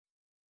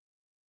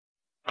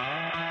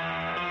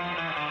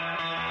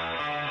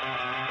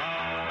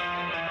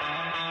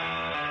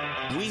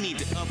We need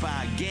to up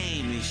our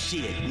game and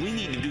shit. We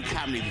need to do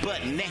comedy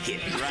butt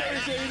naked,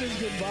 right? Saying his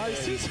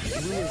goodbyes. He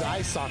blew his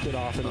eye socket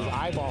off and his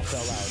eyeball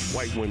fell out.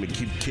 White women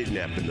keep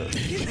kidnapping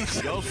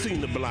us. Y'all seen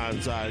The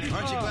Blind Side?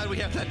 Aren't you glad we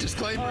have that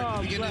disclaimer at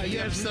the beginning of the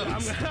episode?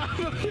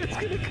 It's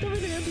going to come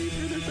in handy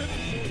for this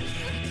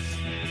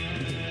episode.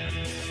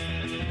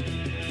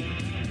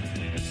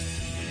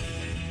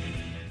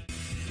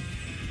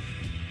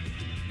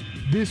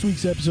 This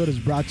week's episode is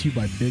brought to you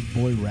by Big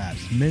Boy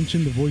Raps.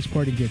 Mention the Voice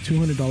Party and get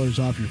 $200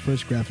 off your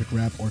first graphic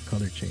rap or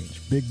color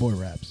change. Big Boy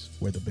Raps,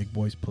 where the big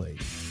boys play.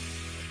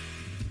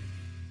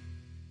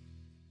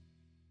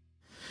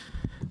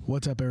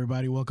 What's up,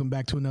 everybody? Welcome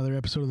back to another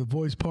episode of the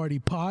Voice Party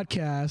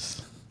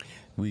podcast.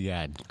 We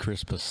got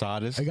Chris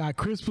Posadas. I got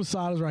Chris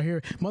Posadas right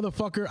here.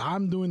 Motherfucker,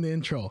 I'm doing the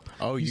intro.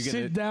 Oh, you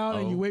sit down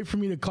and you wait for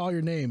me to call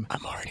your name.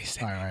 I'm already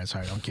saying. All right,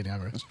 sorry. I'm kidding.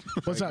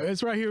 What's up?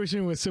 It's right here. We're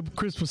sitting with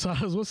Chris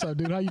Posadas. What's up,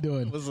 dude? How you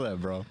doing? What's up,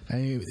 bro?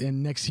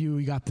 And next to you,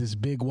 we got this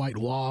big white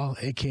wall,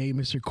 a.k.a.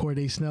 Mr.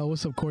 Corday Snell.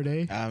 What's up,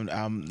 Corday?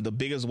 I'm the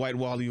biggest white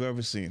wall you've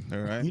ever seen. All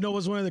right. You know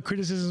what's one of the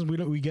criticisms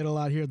we get a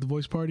lot here at the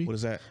Voice Party? What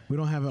is that? We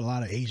don't have a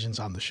lot of Asians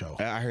on the show.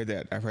 I heard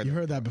that. I've heard. You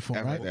heard that before,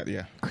 I've right? heard that.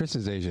 Yeah. Chris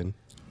is Asian.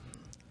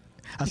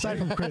 Aside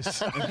from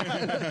Chris.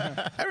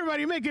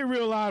 Everybody make it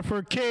real loud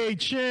for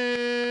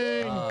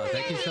K-Cheng. Oh,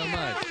 thank you so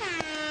much.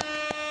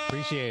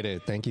 Appreciate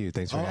it. Thank you.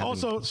 Thanks for having me.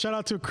 Also, shout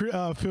out to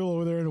Phil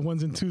over there in the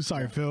ones and twos.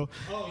 Sorry, Phil.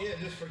 Oh, yeah,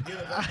 just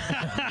forget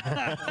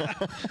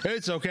about it.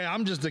 It's okay.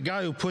 I'm just the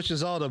guy who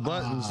pushes all the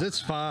buttons. It's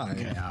fine.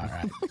 Okay, all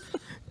right.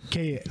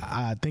 Okay,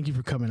 thank you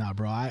for coming out,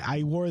 bro.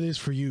 I wore this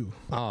for you.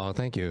 Oh,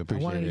 thank you. I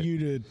Appreciate wanted it.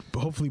 you to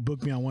hopefully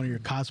book me on one of your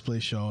cosplay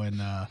show.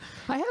 And I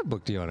have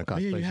booked you on a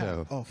cosplay you show.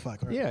 have. Oh,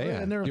 fuck. All right. Yeah, yeah.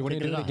 I never You want to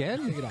picked do it off.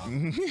 again? Take it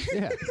off.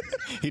 Yeah.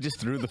 He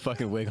just threw the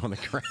fucking wig on the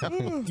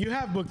ground. You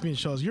have booked me in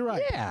shows. You're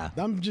right. Yeah.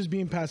 I'm just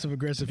being passive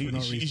aggressive for no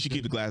reason. You should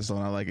keep the glasses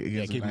on. I like it. He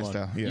has a keep nice him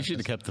style. on. Yeah. You should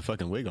have kept the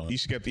fucking wig on. You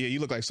should keep. Yeah, you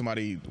look like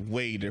somebody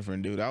way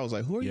different, dude. I was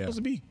like, who are you Yeah. supposed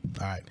to be?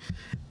 All right.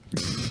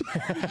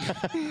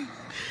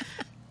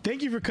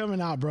 Thank you for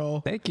coming out, bro.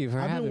 Thank you for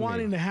I've having been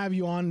wanting me. to have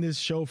you on this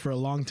show for a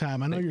long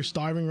time. I know you're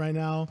starving right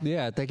now.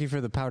 Yeah, thank you for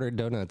the powdered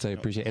donuts. I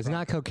appreciate it. It's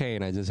not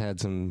cocaine. I just had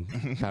some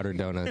powdered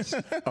donuts.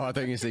 Oh, I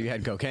thought you said you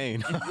had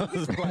cocaine. I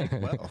was like,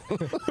 well.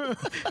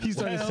 He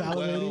started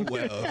salivating.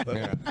 Well.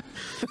 Yeah.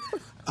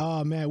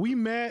 Oh man, we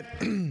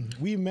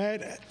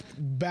met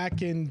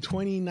back in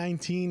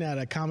 2019 at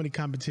a comedy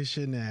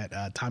competition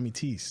at Tommy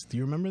T's. Do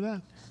you remember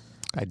that?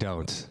 I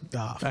don't.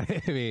 Oh, I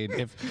mean,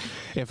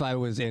 if I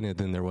was in it,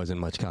 then there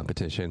wasn't much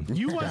competition.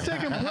 you won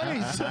second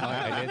place. Oh,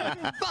 I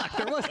did. Fuck,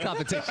 there was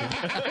competition.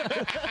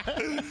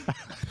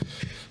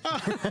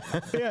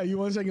 Yeah, you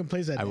won second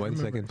place. I won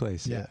second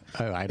place. Yeah.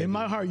 Oh, I In didn't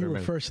my heart, you were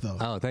remember. first though.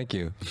 Oh, thank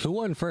you. Who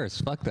won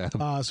first? Fuck them.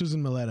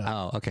 Susan Mileta.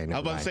 Oh, okay. I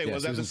Never was about to mind. say, Yeah,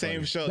 was that the Susan's same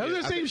funny. show? That was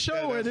the same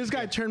show where this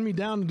guy turned me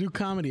down to do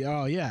comedy.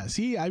 Oh yeah,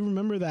 see, I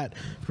remember that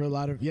for a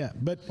lot of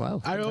But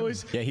Wow. I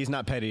always Yeah, he's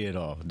not petty at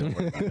all. Don't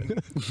worry about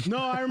it. no.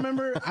 I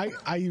remember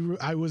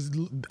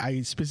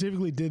I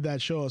specifically did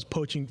that show. I was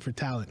poaching for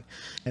talent,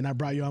 and I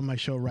brought you on my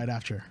show right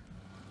after.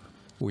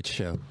 Which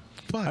show?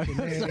 Fucking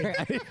man.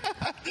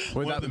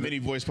 One of the mini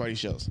voice party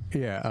shows.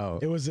 Yeah. Oh.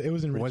 It was in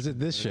Richmond. Was it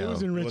this show? It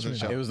was in It wasn't Richmond. a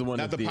show. It was the one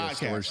Not at the the podcast.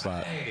 storage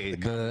spot.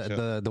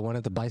 The one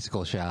at the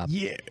bicycle shop.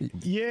 Yeah.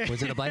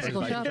 Was it a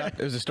bicycle shop? It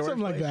was a storage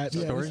Something like place? that.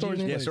 Yeah, Storage storage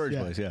unit? Yeah, place, storage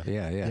place, yeah.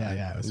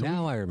 Yeah. So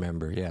Now I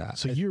remember. Yeah.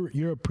 So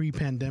you're a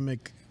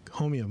pre-pandemic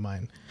homie of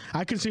mine.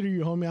 I consider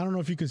you a homie. I don't know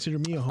if you consider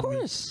me a homie. Of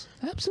course.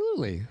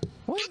 Absolutely.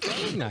 Why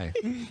wouldn't I?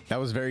 That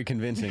was very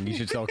convincing. You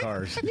should sell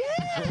cars.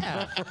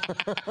 Yeah.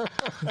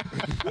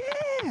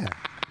 Yeah.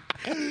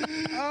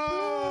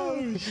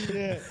 Oh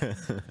shit!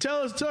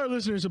 Tell our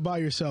listeners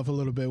about yourself a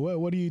little bit.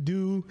 What do you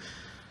do?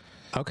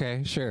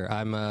 Okay, sure.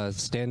 I'm a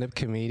stand-up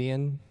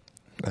comedian.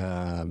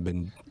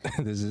 Been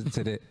this is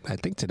today. I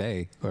think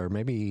today or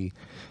maybe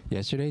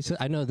yesterday. So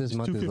I know this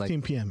month is like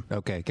 2:15 p.m.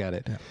 Okay, got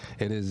it.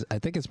 It is. I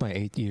think it's my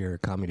 8th-year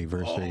comedy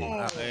anniversary.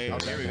 Hey,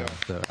 here we go.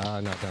 So,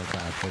 no, don't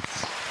clap.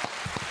 It's.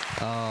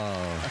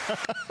 Oh,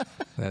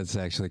 that's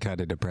actually kind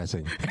of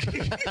depressing.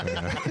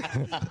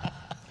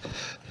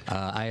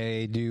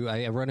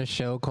 I run a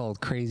show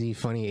called Crazy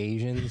Funny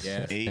Asians.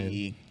 Yes.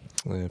 Hey.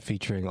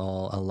 Featuring a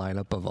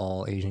lineup of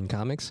all Asian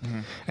comics,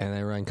 and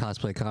I run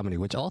cosplay comedy,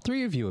 which all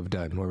three of you have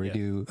done, where we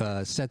do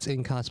sets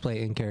in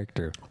cosplay in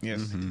character,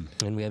 Yes.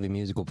 and we have a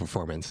musical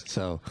performance.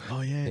 So,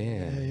 Oh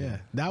yeah.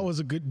 That was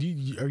a good.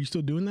 Are you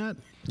still doing that?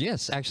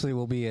 yes, actually,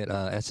 we'll be at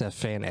SF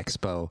Fan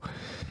Expo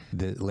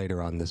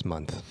later on this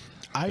month.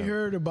 I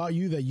heard about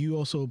you that you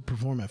also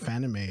perform at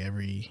Fanime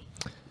every.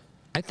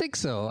 I think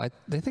so. I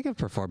think I've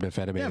performed at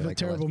Fanime You have a like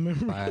terrible the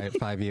last memory.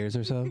 5 years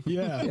or so.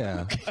 Yeah.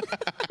 Yeah.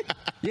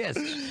 Yes.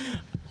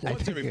 I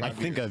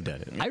think I've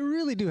done it. I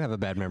really do have a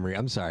bad memory.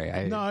 I'm sorry.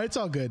 No, it's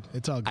all good.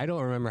 It's all good. I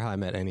don't remember how I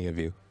met any of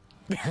you.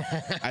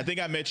 I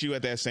think I met you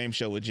at that same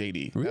show with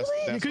JD.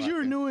 Really? Because you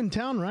were new in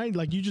town, right?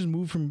 Like you just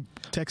moved from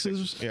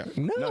Texas. Yeah.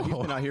 No, he's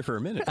been out here for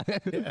a minute.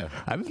 Yeah.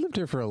 I've lived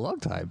here for a long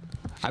time.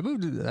 I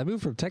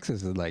moved from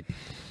Texas in like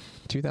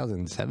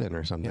 2007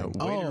 or something.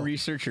 Way to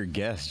research your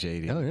guess,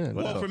 JD. Oh, yeah.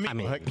 Well, for me, I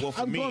mean,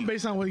 I'm going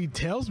based on what he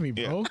tells me,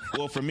 bro. yeah.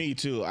 Well, for me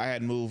too, I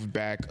had moved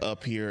back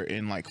up here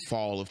in like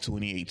fall of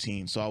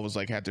 2018, so I was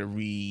like had to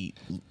meet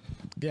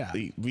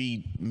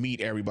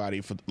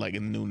everybody for like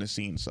in the newness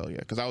scene. So yeah,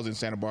 because I was in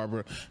Santa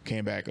Barbara,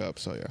 came back up.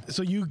 So yeah.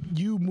 So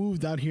you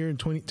moved out here in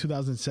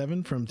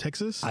 2007 from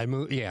Texas? I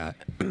moved,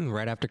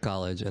 right after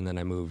college, and then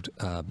I moved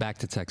back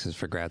to Texas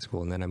for grad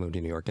school, and then I moved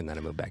to New York, and then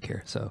I moved back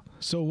here. So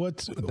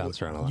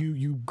bounced around a lot.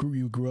 You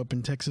grew up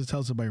in Texas. Tell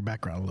us about your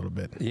background a little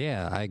bit.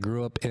 Yeah, I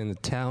grew up in a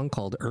town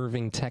called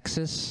Irving,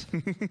 Texas,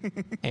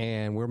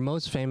 and we're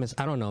most famous.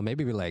 I don't know,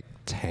 maybe like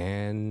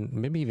 10,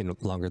 maybe even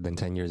longer than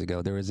 10 years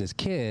ago. There was this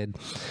kid.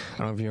 I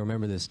don't know if you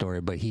remember this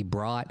story, but he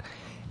brought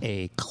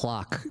a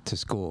clock to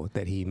school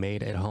that he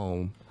made at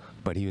home.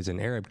 But he was an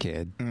Arab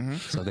kid,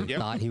 so they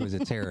thought he was a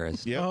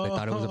terrorist. They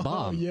thought it was a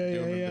bomb.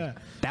 Yeah.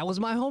 That was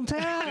my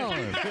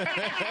hometown.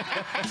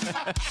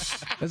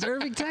 That's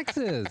Irving,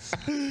 Texas.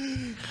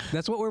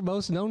 That's what we're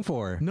most known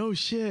for. No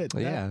shit.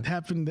 That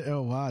happened.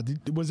 Oh, wow.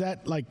 Was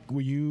that like,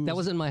 were you? That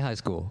wasn't my high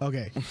school.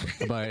 Okay.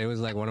 But it was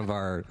like one of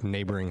our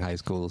neighboring high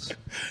schools.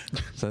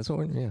 So that's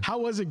what How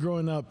was it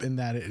growing up in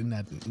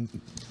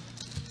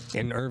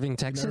Irving,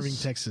 Texas? Irving,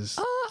 Texas.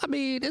 I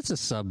mean, it's the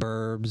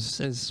suburbs.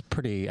 It's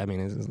pretty, I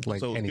mean, it's like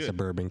So any good.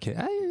 suburban kid.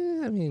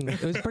 I mean,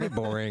 it was pretty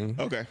boring.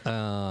 Okay.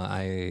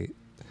 I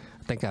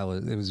think it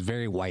was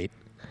very white.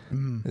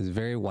 It was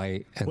very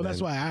white. And Well,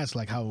 that's why I asked,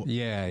 like, how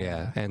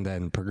Yeah. And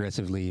then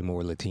progressively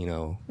more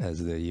Latino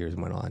as the years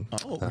went on.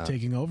 we're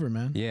taking over,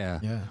 man.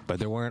 Yeah. But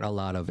there weren't a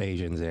lot of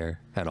Asians there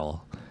at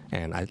all.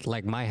 And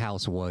my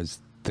house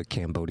was the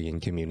Cambodian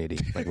community.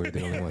 Like, we're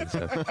the only ones.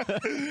 So,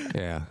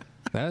 yeah.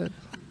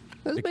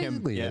 That's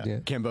basically it. Yeah.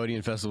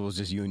 Cambodian festival is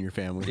just you and your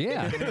family.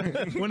 Yeah.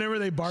 Whenever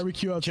they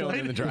barbecue outside.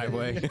 Chilling in the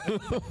driveway.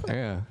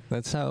 Yeah,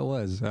 that's how it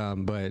was.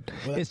 But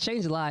it's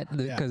changed a lot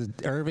because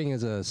Irving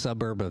is a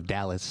suburb of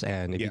Dallas,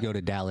 and if you go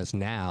to Dallas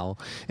now,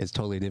 it's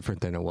totally different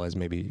than it was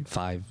maybe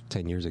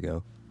 5-10 years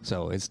ago.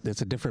 So it's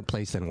a different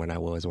place than when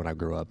I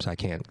grew up. So I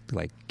can't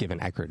like give an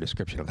accurate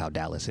description of how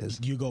Dallas is.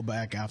 Do you go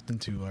back often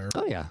to Irving?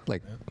 Oh yeah,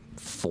 like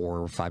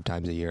 4 or 5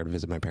 times a year to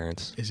visit my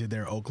parents. Is it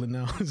there Oakland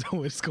now? Is that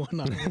what's going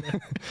on?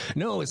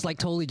 No, it's like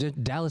totally.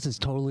 Dallas is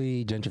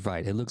totally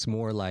gentrified. It looks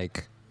more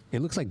like.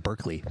 It looks like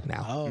Berkeley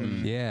now. Oh.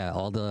 Yeah,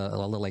 all the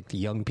like the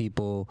young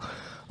people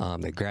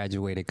that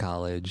graduated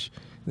college,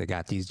 they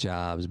got these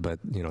jobs, but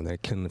they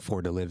couldn't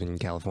afford to live in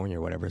California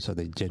or whatever, so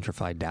they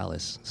gentrified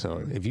Dallas.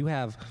 So if you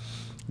have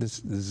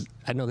this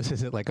I know this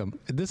isn't like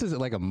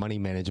a money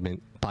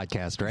management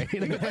podcast, right?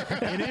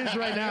 It is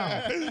right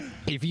now.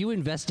 If you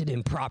invested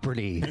in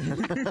property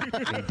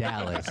in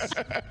Dallas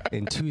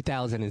in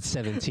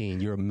 2017,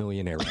 you're a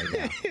millionaire right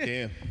now.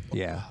 Yeah.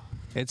 Yeah.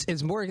 It's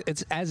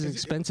as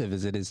expensive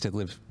as it is to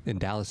live in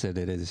Dallas as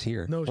it is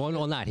here.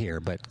 Well, not here,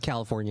 but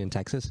California and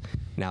Texas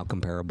now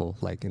comparable,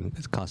 like in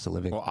cost of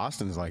living. Well,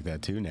 Austin's like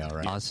that too now,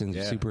 right?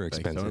 Austin's super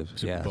expensive.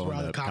 Super blowing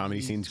Well, the up.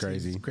 Comedy scene's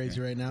crazy. It's crazy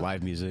right now.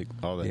 Live music,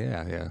 all that.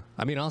 Yeah.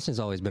 I mean,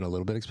 Austin's always been a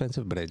little bit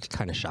expensive, but it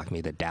kind of shocked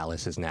me that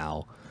Dallas is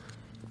now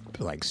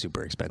like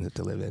super expensive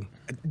to live in.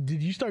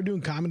 Did you start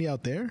doing comedy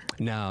out there?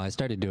 No, I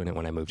started doing it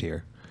when I moved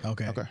here.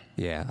 Okay.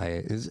 Yeah,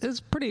 it's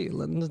pretty.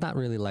 It's not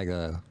really like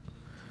a.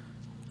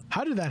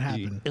 How did that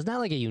happen? It's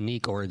not like a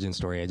unique origin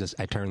story.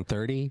 I turned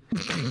 30.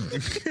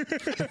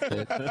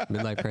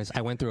 Midlife crisis.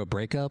 I went through a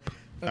breakup.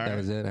 That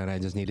was it, and I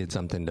just needed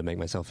something to make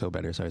myself feel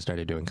better, so I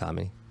started doing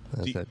comedy.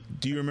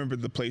 Do you remember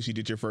the place you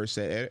did your first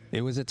set at?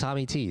 It was at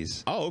Tommy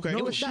T's. Oh, okay.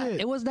 No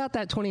shit. It was not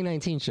that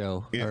 2019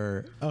 show.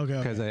 Yeah.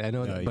 Because I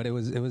know, but it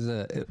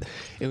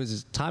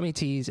was Tommy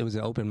T's. It was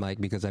an open mic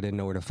because I didn't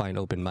know where to find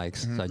open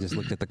mics, so I just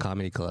looked at the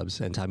comedy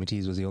clubs, and Tommy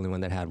T's was the only one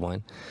that had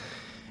one.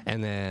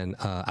 And then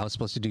I was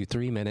supposed to do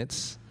 3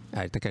 minutes.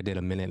 I think I did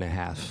a minute and a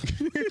half.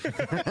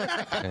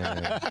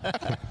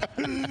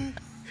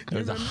 It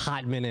was a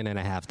hot minute and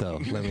a half, though.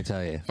 Let me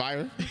tell you.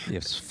 Fire?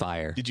 Yes,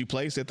 fire. Did you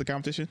place at the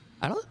competition?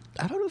 I don't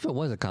know if it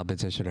was a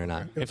competition or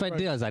not. If I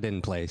did, I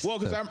didn't place. Well,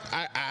 because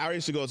I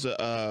used to go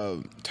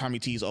to Tommy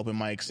T's open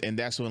mics, and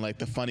that's when like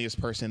the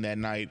funniest person that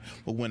night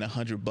would win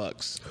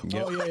 $100.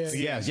 Oh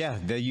yeah.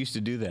 They used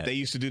to do that. They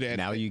used to do that.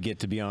 Now you get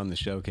to be on the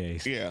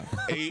showcase. Yeah,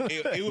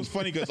 it was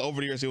funny because over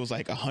the years it was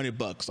like $100,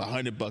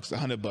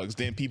 $100.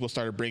 Then people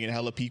started bringing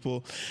hella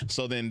people,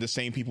 so then the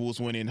same people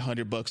was winning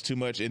 $100 too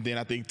much, and then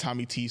I think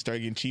Tommy T started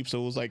getting cheap, so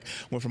it was like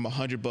went from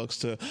 $100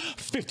 to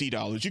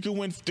 $50. You could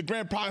win the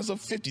grand prize of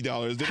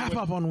 $50. Half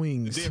up on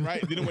wings. Then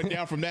it went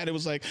down from that. It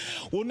was like,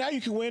 well, now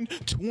you can win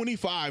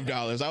 $25.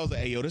 I was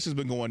like, hey, yo, this has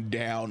been going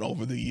down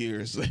over the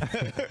years.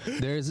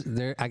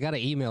 I got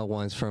an email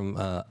once from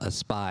a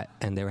spot,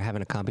 and they were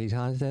having a comedy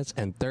contest,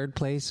 and third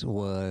place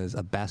was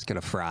a basket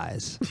of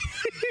fries.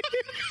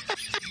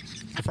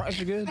 The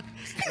fries are good.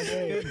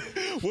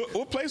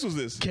 What place was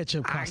this?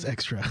 Ketchup costs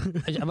extra.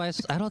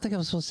 I don't think I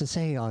was supposed to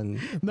say on.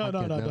 No.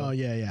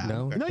 Yeah.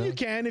 No, you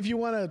can if you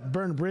want to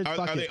burn a bridge. Are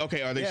they fuck it.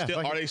 okay? Are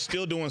they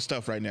still doing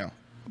stuff right now?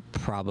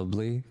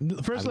 Probably.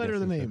 First letter of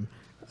the name.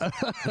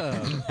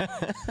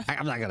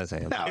 I'm not gonna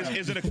say it.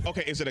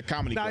 Is it a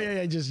comedy? Nah, club?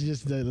 yeah,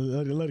 just let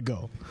it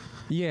go.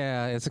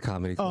 Yeah, it's a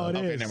comedy Oh, club. it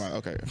Okay, is. never mind.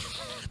 Okay,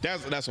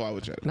 that's why I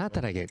would check. Not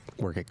that I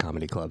work at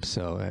comedy clubs,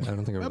 so I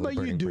don't think I'm really But you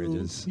burning do.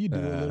 bridges. You do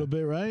a little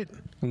bit, right?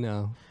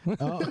 No.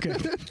 Oh, okay.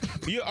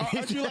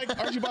 Aren't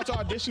you about to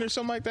audition or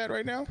something like that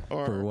right now?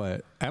 Or For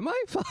what? Am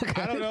I? Fuck.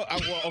 I don't know.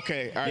 Well,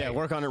 okay, all right. Yeah,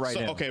 work on it right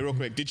now. Okay, real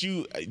quick. Did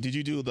you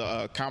do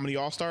the comedy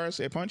all stars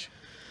at Punch?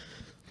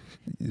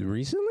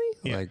 Recently?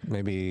 Yeah. Like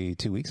maybe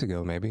 2 weeks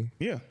ago, maybe.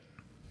 Yeah.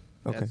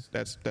 Okay.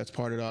 That's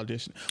part of the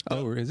audition.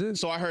 Oh, is it?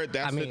 So I heard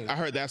that's I mean- I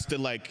heard that's the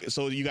like.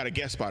 So you got a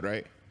guest spot,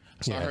 right?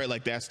 So I Yeah. heard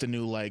like that's the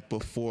new like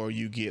before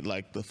you get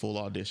like the full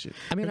audition.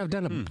 I mean, I've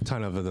done a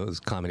ton of those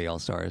comedy all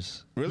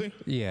stars. Really?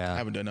 Yeah. I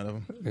haven't done none of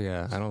them.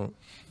 Yeah, I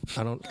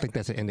don't think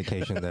that's an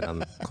indication that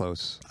I'm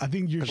close. I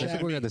think you're. 'Cause I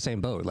think we're at the same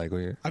boat. Like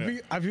we.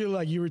 I feel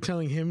like you were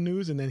telling him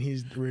news and then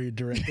he's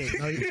redirected.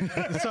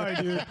 No, sorry,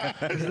 dude.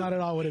 It's not at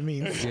all what it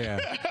means.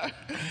 Yeah.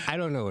 I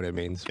don't know what it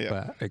means,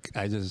 Yeah. but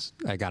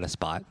I got a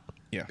spot.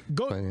 Yeah.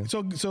 Go.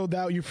 So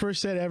that your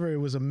first set ever, it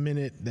was a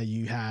minute that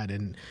you had,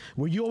 and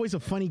were you always a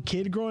funny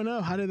kid growing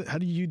up? How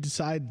did you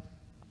decide?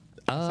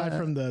 Aside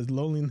from the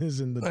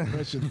loneliness and the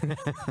depression,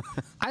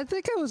 I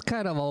think I was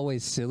kind of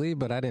always silly,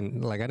 but I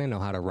didn't know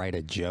how to write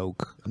a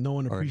joke. no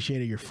one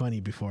appreciated you're funny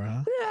before,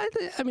 huh?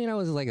 Yeah, I mean, I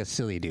was like a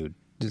silly dude,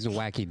 just a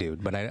wacky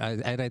dude. But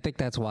I think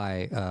that's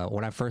why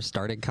when I first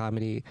started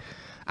comedy,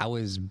 I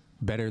was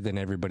better than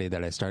everybody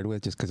that I started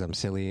with, just because I'm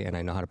silly and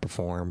I know how to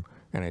perform,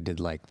 and I did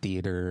like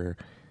theater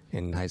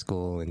in high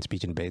school and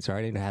speech and debate, so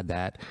I didn't have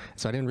that.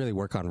 So I didn't really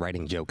work on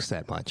writing jokes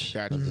that much.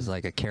 Gotcha. I was just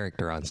like a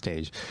character on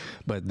stage.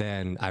 But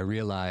then I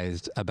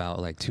realized about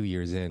like 2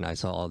 years in, I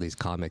saw all these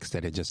comics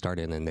that had just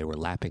started and they were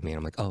lapping me. And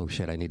I'm like, oh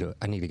shit, I need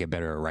to get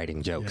better at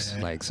writing jokes.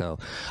 Yeah. Like, so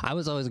I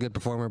was always a good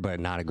performer, but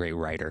not a great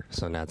writer.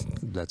 So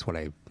that's what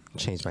I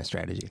changed my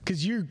strategy.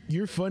 Because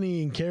you're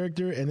funny in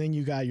character, and then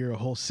you got your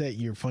whole set.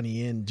 You're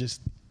funny in just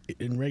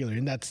in regular,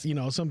 and that's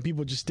some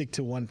people just stick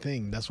to one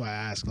thing. That's why I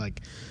ask,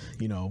 like,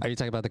 Are you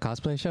talking about the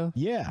cosplay show?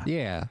 Yeah.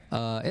 Yeah.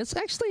 It's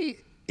actually,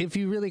 if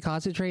you really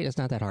concentrate, it's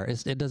not that hard.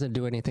 It doesn't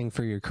do anything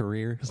for your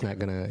career. You're not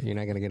gonna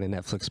get a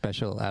Netflix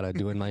special out of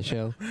doing my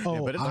show.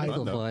 Oh, but it's I-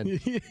 fun, though. fun.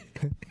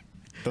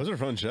 Those are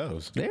fun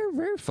shows. They're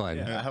very fun.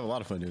 Yeah, I have a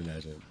lot of fun doing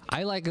that shit.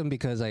 I like them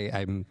because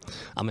I'm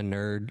a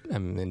nerd.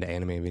 I'm into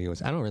anime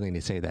videos. I don't really need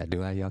to say that,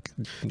 do I? Y'all,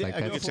 like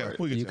go that's, for it.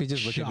 We you could could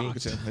just look at me.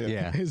 Shocked.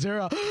 Yeah. Is there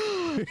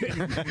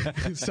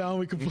a sound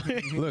we can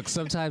play? Look,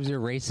 sometimes you're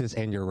racist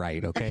and you're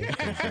right, okay?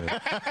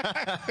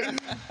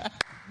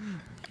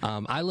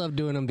 I love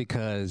doing them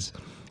because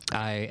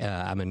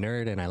I'm a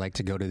nerd and I like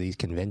to go to these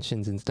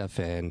conventions and stuff,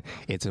 and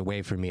it's a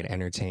way for me to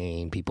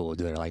entertain people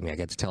that are like me. I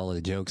get to tell all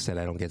the jokes that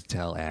I don't get to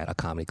tell at a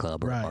comedy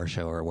club or Right. a bar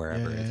show or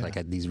wherever. Yeah, It's yeah.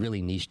 like these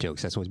really niche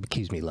jokes. That's what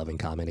keeps me loving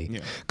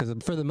comedy. Because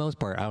for the most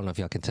part, I don't know if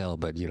y'all can tell,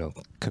 but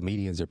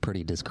comedians are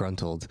pretty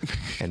disgruntled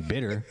and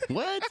bitter.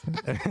 What?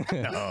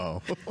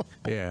 No.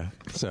 Yeah.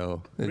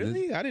 So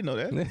Really? I didn't know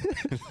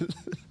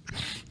that.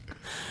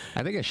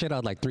 I think I shit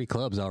out like 3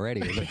 clubs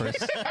already in the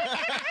first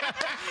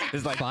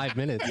It's like 5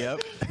 minutes.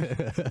 Yep.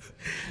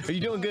 You're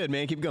doing good,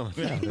 man. Keep going.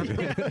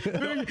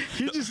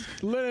 You just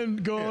let him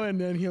go, and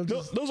then he'll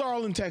just Those are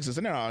all in Texas.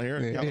 They're not out here.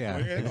 in Yeah,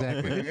 California.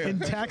 exactly. in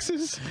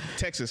Texas.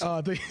 Texas. Oh,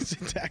 I think it's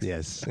in Texas.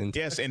 Yes. And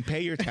Yes, and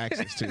pay your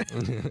taxes too.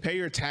 Pay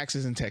your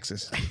taxes in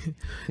Texas.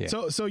 Yeah.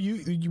 So were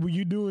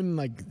you doing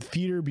like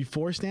theater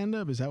before stand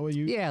up? Is that what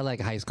you? Yeah,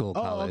 like high school,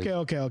 Oh, college.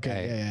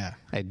 okay. Yeah.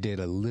 I did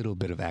a little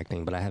bit of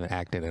acting, but I haven't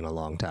acted in a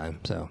long time.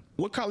 So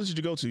What college did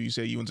you go to? You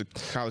said you went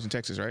to college in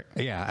Texas, right?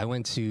 yeah, I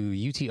went to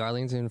UT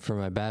Arlington for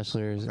my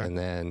bachelor's, and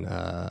then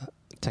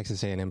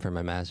Texas A&M for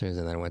my master's,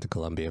 and then I went to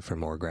Columbia for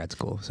more grad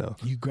school. So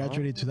You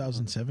graduated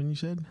 2007. You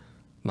said.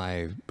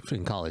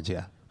 in college,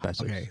 yeah,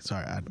 bachelor's. Okay,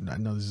 sorry. I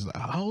know this is.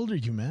 How old are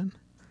you, man?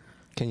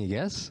 Can you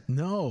guess?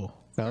 No.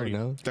 Oh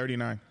no,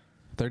 39.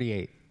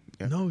 38.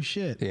 No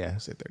shit. Yeah. I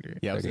said 38.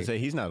 Yeah, I was gonna say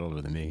he's not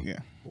older than me. Yeah.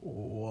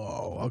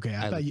 Whoa. Okay. I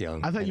I thought look you.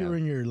 young, I thought I you know. were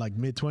in your like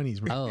mid 20s,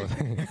 bro. Oh,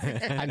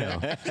 I know.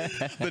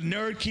 The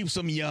nerd keeps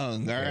them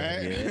young, all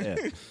right? Yeah.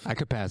 I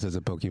could pass as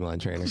a Pokemon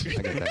trainer. I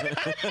get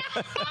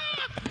that.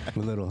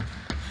 I'm a little.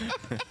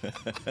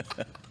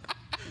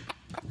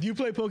 Do you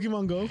play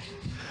Pokemon Go?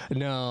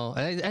 No,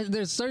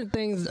 there's certain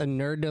things a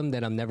nerddom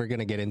that I'm never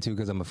gonna get into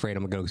because I'm afraid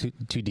I'm gonna go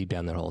too deep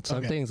down that hole. Some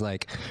Okay. things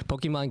like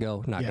Pokemon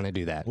Go, not Yeah. gonna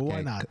do that. Well, why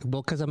okay? not?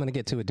 Well, because I'm gonna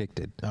get too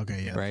addicted.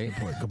 Okay. Yeah. Right?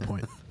 Good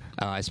point.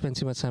 I spend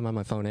too much time on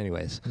my phone,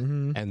 anyways.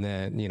 Mm-hmm. And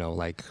then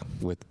like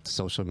with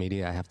social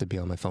media, I have to be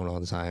on my phone all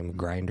the time,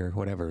 Grinder,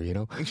 whatever,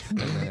 And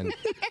then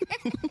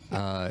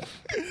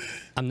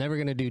I'm never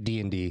gonna do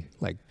D&D.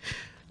 Like,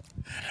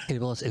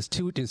 it's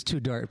too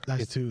dark.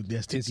 That's it's too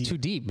too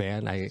deep,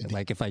 man.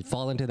 If I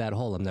fall into that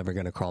hole, I'm never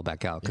gonna crawl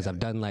back out because I've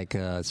done like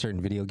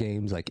certain video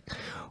games like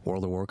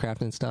World of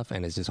Warcraft and stuff,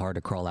 and it's just hard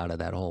to crawl out of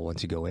that hole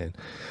once you go in.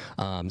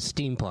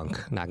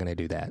 Steampunk, not gonna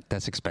do that.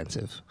 That's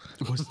expensive.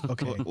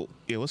 Okay.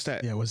 Yeah, what's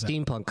that? Yeah. What's that?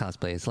 Steampunk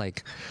cosplay. It's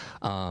like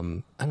I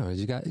don't know.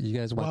 You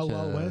guys watch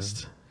Wild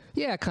West.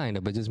 Yeah, kind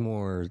of, but just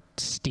more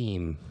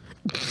steam.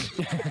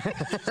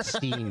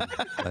 Steam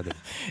leather.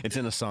 It's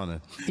in a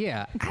sauna.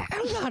 Yeah, I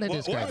don't know how to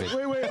describe it.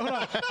 Wait, hold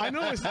on. I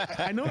know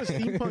what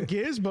steampunk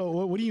is, but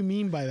what do you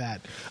mean by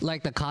that?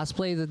 Like the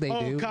cosplay that they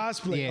do.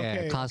 Cosplay. Yeah,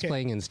 Okay,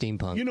 cosplaying and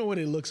steampunk. You know what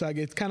it looks like?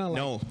 It's kind of like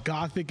No.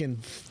 gothic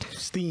and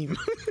steam.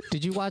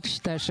 Did you watch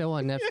that show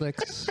on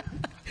Netflix?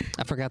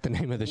 I forgot the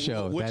name of the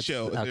show. What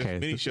show? There's Okay.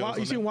 many shows. You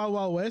on seen that. Wild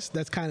Wild West?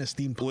 That's kind of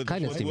steampunk. With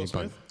Kind of Will steampunk.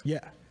 Smith? Yeah,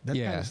 that's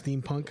Yeah. kind of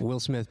steampunk. Will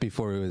Smith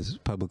before he was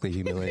publicly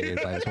humiliated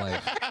by his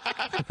wife.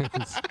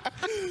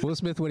 Will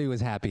Smith when he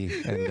was happy.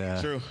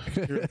 And True.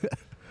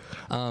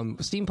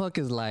 steampunk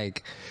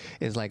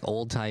is like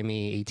old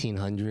timey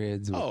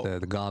 1800s with Oh.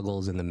 the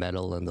goggles and the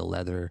metal and the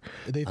leather.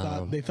 They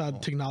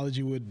thought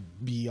technology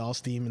would be all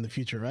steam in the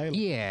future, right?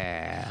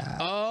 Yeah.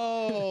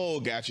 Oh,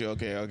 got you.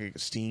 Okay.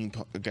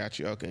 Steampunk. Got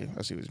you. Okay,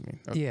 I see what you mean.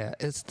 Okay. Yeah,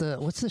 it's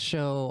what's the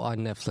show on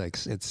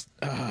Netflix? It's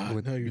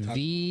with no, you're talking-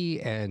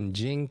 V and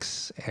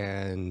Jinx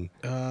and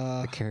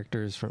the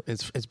characters from.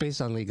 It's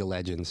based on League of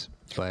Legends,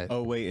 but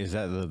Oh wait, is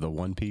that the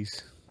One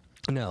Piece?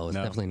 no, it's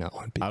No. definitely not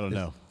One Piece. I don't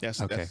know.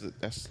 Okay.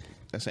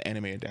 That's an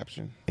anime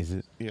adaptation. Is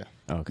it? Yeah.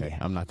 Okay,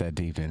 I'm not that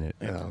deep in it.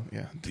 Yeah.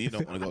 You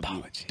don't want to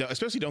go deep.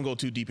 Especially don't go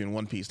too deep in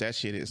One Piece. That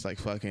shit is like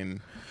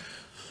fucking.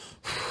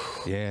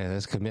 Yeah,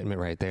 that's commitment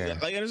right there.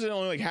 Like, is it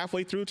only like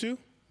halfway through too?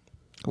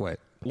 What?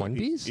 One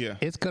Piece? Yeah.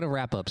 It's gonna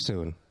wrap up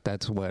soon.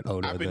 That's what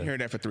Oda. I've been hearing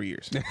that for 3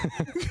 years.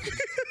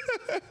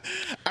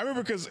 I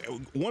remember because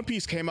One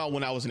Piece came out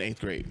when I was in 8th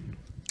grade.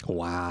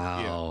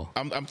 Wow.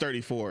 Yeah. I'm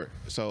 34,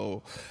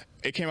 so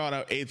it came out in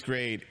 8th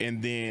grade,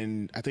 and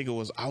then I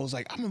was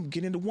like, I'm gonna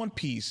get into One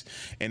Piece,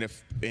 and I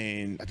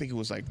think it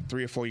was like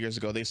 3 or 4 years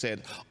ago, they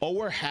said, oh,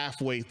 we're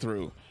halfway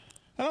through.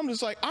 And I'm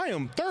just like, I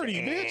am 30,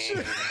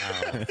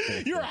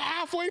 bitch. You're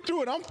halfway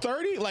through it. I'm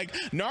 30. Like,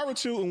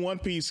 Naruto and One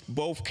Piece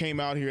both came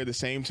out here at the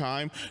same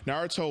time.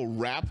 Naruto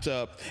wrapped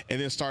up and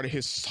then started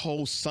his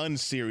whole Sun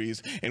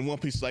series. And One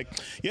Piece is like,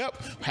 yep,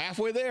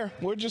 halfway there.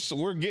 We're just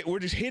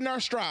hitting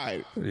our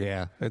stride.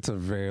 Yeah, it's a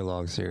very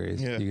long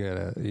series. Yeah.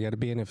 You gotta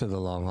be in it for the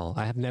long haul.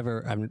 I've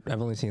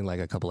only seen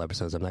like a couple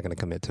episodes. I'm not gonna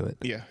commit to it.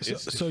 Yeah.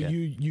 So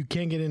you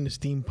can't get into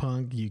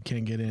steampunk. You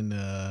can't get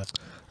into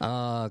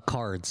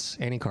Cards,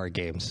 any card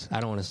games. I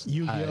don't want to.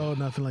 Yu-Gi-Oh,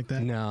 nothing like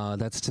that. No,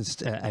 that's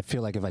just. I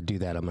feel like if I do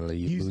that, I'm gonna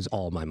lose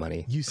all my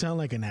money. You sound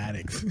like an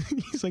addict.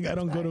 He's like, I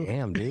don't go to.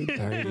 Damn, dude.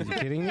 Are you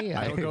kidding me?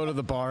 I don't go to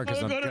the bar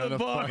because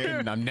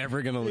I'm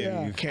never gonna leave.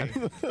 Yeah. Okay.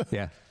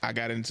 Yeah. I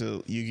got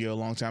into Yu-Gi-Oh a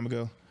long time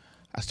ago.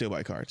 I still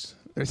buy cards.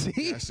 See?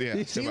 Yeah, I You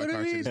still see buy what I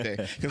cards to mean? this day.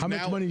 'Cause How much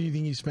now- money do you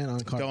think you spent on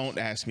cards? Don't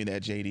ask me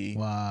that, JD.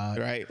 Wow.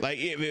 Right? Like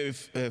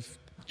if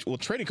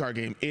trading card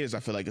game is, I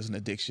feel like it's an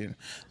addiction.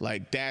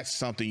 Like that's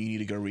something you need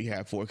to go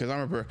rehab for. Because I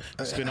remember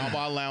spending all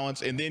my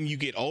allowance, and then you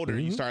get older,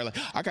 you start like,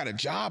 I got a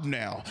job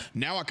now.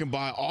 Now I can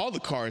buy all the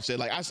cards that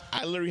like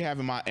I literally have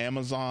in my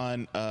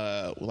Amazon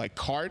like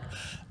cart.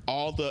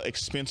 All the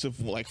expensive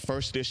like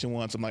first edition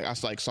ones. I'm like, I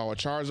saw a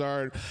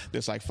Charizard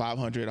that's like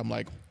 500. I'm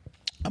like,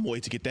 I'm gonna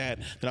wait to get that.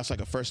 Then I was like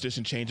a first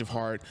edition Change of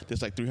Heart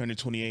that's like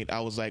 328. I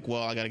was like,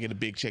 well, I gotta get a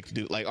big check to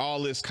do like all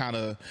this kind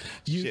of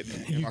shit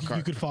in You my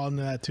cart. could fall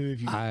into that too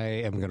if you. I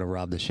am gonna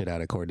rob the shit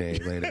out of Corday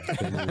later.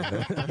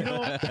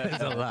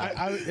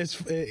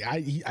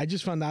 I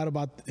just found out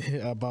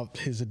about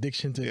his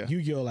addiction to Yeah.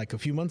 Yu-Gi-Oh like a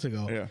few months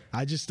ago. Yeah.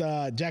 I just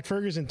Jack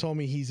Ferguson told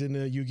me he's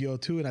into Yu-Gi-Oh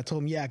too, and I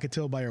told him, yeah, I could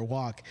tell by your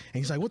walk, and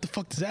he's like, what the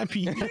fuck does that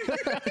mean?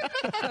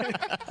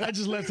 I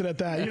just left it at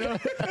that, you know.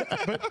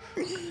 But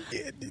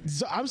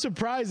so I'm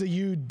surprised that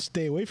you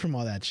stay away from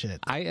all that shit.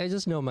 I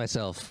just know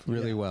myself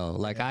really well.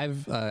 Like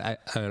I'm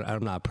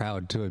not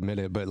proud to admit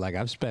it, but like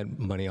I've spent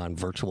money on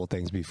virtual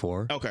things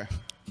before. Okay,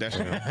 that's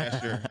true. That's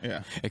true.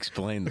 Yeah.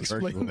 Explain the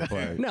virtual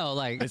part. No,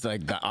 like It's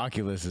like the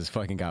Oculus has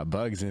fucking got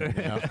bugs in it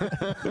now.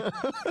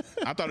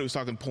 I thought he was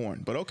talking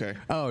porn, but okay.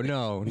 oh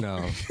no.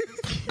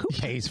 Who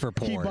pays for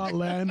He porn? bought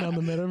land on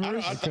the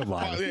metaverse. Come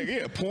on.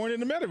 Yeah, porn in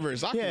the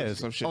metaverse. Yeah, Oculus, it's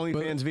some shit.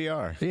 OnlyFans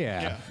VR.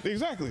 Yeah. Yeah,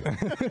 exactly.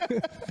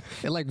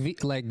 Like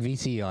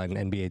VC on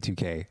NBA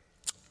 2K.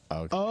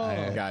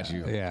 Okay. Got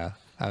you. Yeah.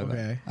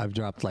 Okay. I've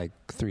dropped like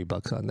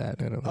 $3 on that,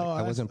 and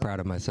I wasn't proud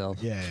of myself.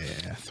 Yeah.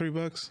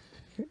 $3.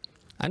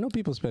 I know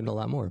people spend a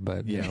lot more,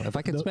 but you know, if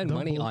I can spend Don't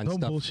money on don't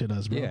stuff, bullshit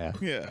us, bro. yeah.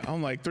 Yeah,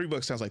 I'm like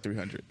 $3 sounds like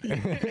 300.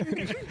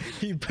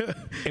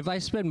 If I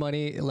spend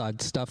money on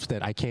stuff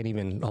that I can't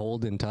even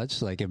hold and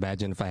touch, like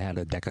imagine if I had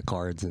a deck of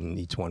cards and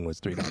each one was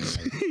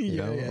 $3. You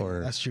know,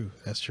 or that's true.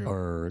 That's true.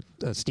 or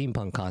a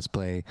steampunk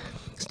cosplay.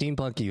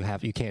 Steampunk,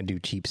 you can't do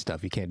cheap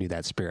stuff. You can't do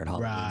that Spirit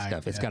Halloween Right,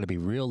 stuff. It's yeah. got to be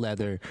real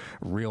leather,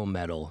 real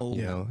metal.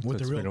 You know, with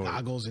the it's real in order-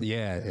 goggles and-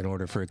 yeah, in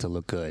order for it to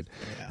look good.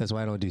 That's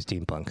why I don't do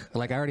steampunk.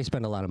 Like I already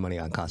spend a lot of money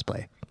on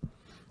cosplay.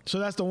 So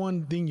that's the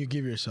one thing you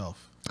give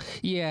yourself.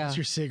 Yeah, That's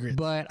your cigarettes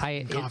But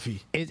and coffee.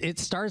 It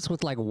starts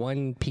with like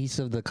one piece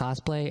of the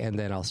cosplay, and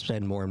then I'll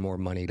spend more and more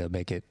money to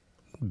make it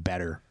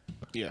better.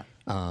 Yeah.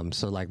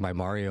 So like my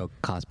Mario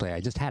cosplay,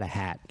 I just had a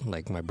hat.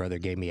 Like my brother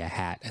gave me a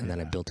hat, and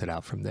then I built it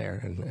out from there,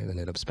 and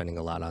ended up spending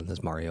a lot on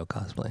this Mario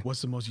cosplay.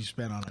 What's the most you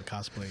spent on a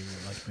cosplay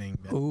like thing?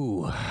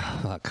 Ooh,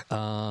 fuck.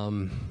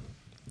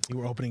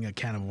 We're opening a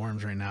can of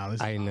worms right now. This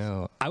is I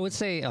know. I would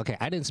say, okay,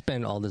 I didn't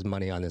spend all this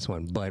money on this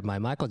one, but my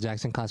Michael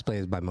Jackson cosplay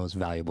is my most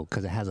valuable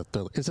because it has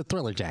it's a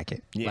Thriller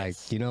jacket. Yes.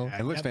 Like, you know?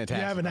 It looks fantastic.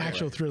 You have an by the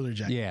actual way. Thriller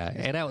jacket. Yeah,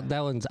 and that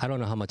one's, I don't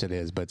know how much it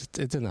is, but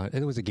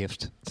it was a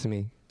gift to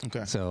me.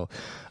 Okay. So,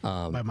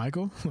 By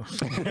Michael?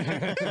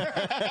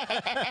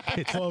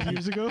 12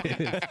 years ago?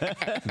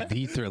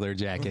 the Thriller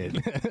jacket.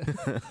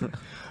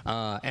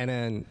 And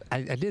then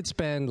I did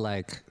spend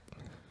like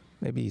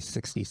maybe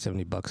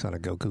 $60-$70 on a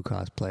Goku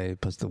cosplay,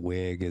 plus the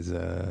wig is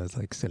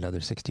like another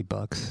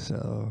 $60,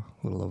 so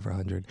a little over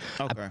 100.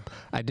 Okay.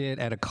 I did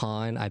at a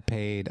con. I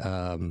paid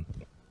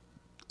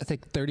I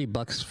think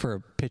 $30 for a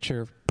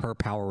picture per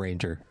Power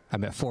Ranger. I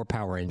met 4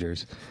 Power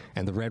Rangers,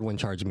 and the red one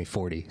charged me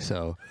 $40.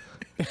 So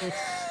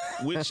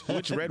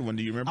Which red one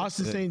do you remember?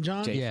 Austin St.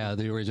 John? yeah,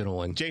 the original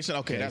one. Jason.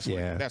 Okay,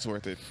 Yeah. that's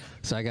worth it.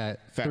 So I got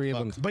Fat 3 of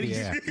fuck. them. But he's,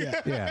 yeah,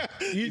 yeah.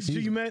 yeah. So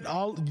you met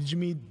did you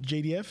meet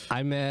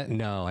JDF?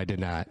 No, I did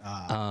not.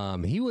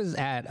 He was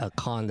at a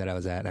con that I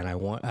was at, and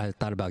I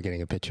thought about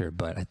getting a picture,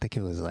 but I think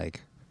it was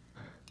like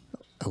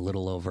a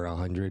little over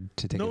 100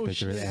 to take No a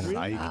picture. shit, And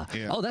really? Yeah.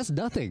 Oh, that's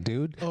nothing,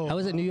 dude. Oh, I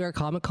was at New York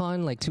Comic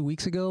Con like 2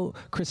 weeks ago.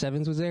 Chris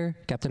Evans was there,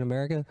 Captain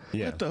America.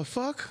 Yeah. What the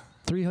fuck?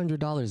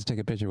 $300 to take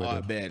a picture with Oh,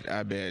 him.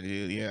 I bet.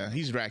 Yeah,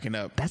 he's racking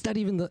up. That's not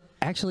even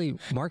actually,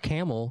 Mark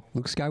Hamill,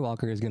 Luke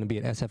Skywalker, is going to be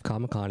at SF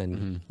Comic Con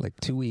in like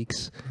 2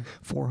 weeks.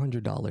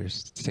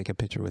 $400 to take a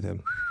picture with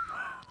him.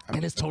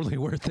 And it's totally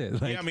worth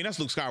it. Like, Yeah, I mean that's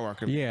Luke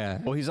Skywalker. yeah.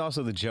 Well, he's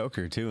also the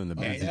Joker too in the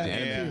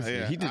animated series.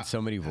 yeah. He did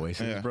so many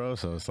voices, Yeah. bro.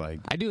 So it's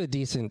like I do a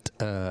decent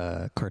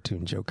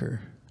cartoon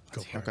Joker.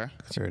 Okay.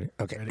 That's ready.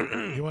 Okay.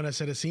 You want to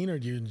set a scene or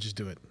do you just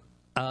do it?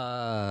 No,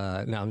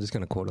 I'm just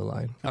gonna quote a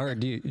line. Or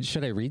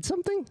should I read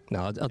something? No,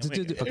 I'll just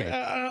do. Okay.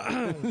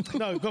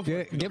 No, go for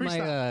it. Get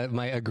Freestyle.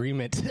 my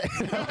agreement.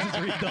 I'll just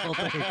read the whole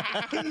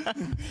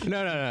thing.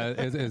 No.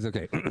 It's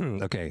okay.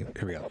 Okay,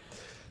 here we go.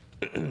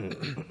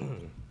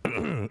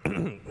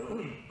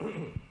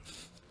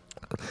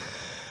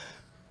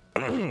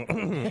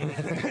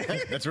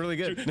 that's really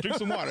good. Drink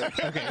some water.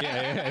 Okay.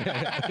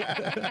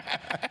 Yeah.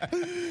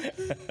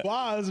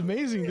 Wow, that's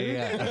amazing, dude.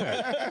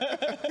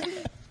 Yeah.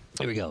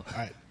 Here we go. All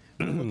right.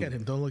 Don't look at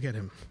him. Don't look at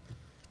him.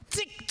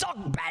 Tick tock,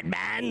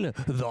 Batman.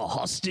 The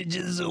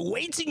hostages are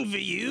waiting for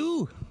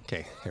you.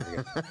 Okay, here we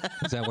go.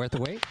 Is that worth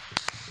the wait?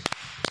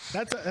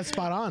 That's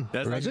spot on.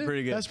 That's Is actually it?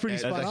 pretty good. That's pretty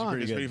spot actually on.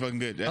 pretty It's good. pretty fucking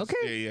good. That's,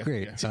 Okay, yeah,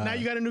 great. yeah. So now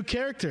you got a new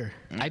character.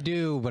 I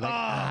do, but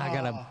I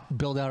gotta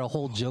build out a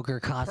whole Joker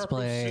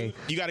cosplay.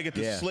 You got to get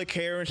the Yeah. slick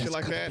hair and shit That's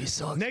like gonna that. be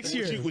so Next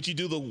year. Would you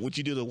do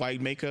the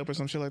white makeup or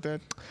some shit like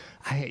that?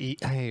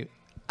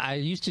 I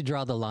used to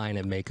draw the line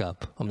at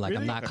makeup. I'm like,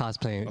 I'm Really? not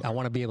cosplaying. I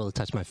want to be able to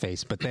touch my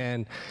face. But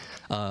then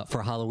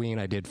for Halloween,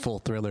 I did full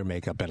Thriller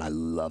makeup, and I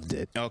loved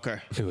it. Okay.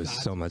 It was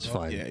so much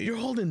fun. Yeah. You're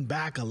holding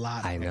back a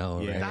lot. I know,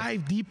 Yeah. right?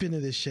 Dive deep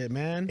into this shit,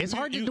 man. It's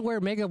hard to wear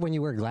makeup when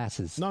you wear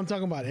glasses. No, I'm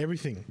talking about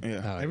everything.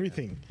 Yeah.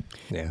 Everything.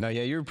 Yeah. No,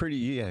 yeah, you're pretty.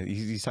 Yeah,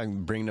 he's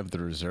talking bringing up the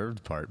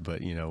reserved part,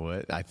 but you know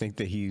what? I think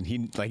that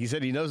he like he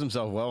said, he knows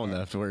himself well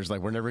enough to where it's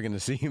like we're never going to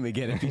see him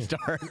again if he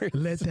starts.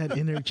 Let that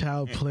inner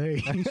child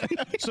play.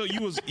 So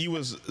you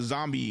was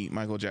zombie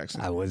Michael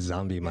Jackson. I was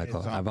zombie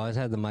Michael. zombie. I've always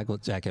had the Michael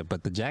jacket,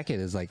 but the jacket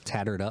is like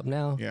tattered up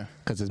now. Yeah.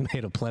 Because it's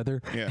made of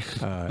pleather. Yeah.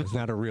 It's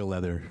not a real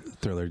leather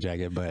Thriller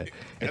jacket, but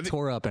it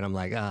tore up, and I'm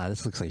like,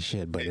 this looks like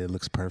shit, but it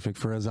looks perfect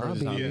for a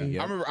zombie. Yeah.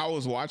 Yep. I remember I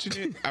was watching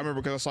it. I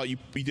remember because I saw you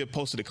did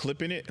posted a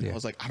clip in it. And Yeah. I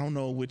was like, I don't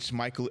know which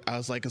Michael. I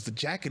was like, because the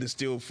jacket is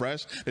still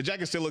fresh. The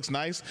jacket still looks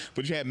nice,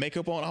 but you had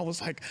makeup on. I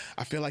was like,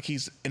 I feel like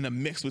he's in a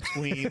mix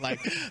between like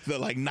the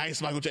like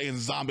nice Michael Jackson and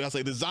zombie. I was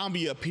like, the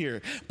zombie up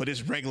here, but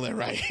it's regular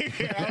right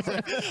here.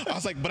 I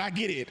was like, but I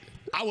get it.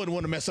 I wouldn't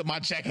want to mess up my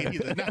jacket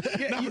either. Not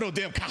for no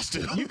damn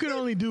costume. You can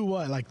only do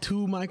what, like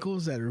 2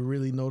 Michaels that are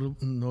really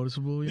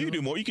noticeable. You can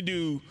do more. You can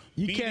do.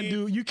 You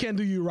can't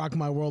do You Rock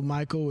My World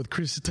Michael with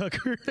Chris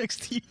Tucker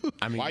next to you.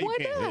 I mean, Why you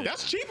can't?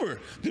 That's cheaper.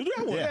 Do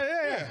that one.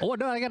 Yeah. Oh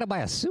no, I gotta buy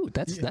a suit.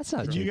 That's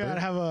not cheaper. You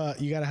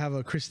gotta have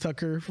a Chris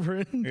Tucker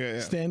friend Yeah.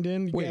 stand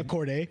in. You have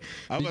Corday.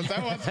 I was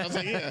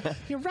like, yeah.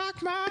 You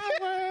rock my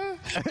world.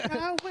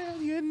 How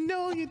well you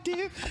know you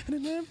did.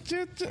 And then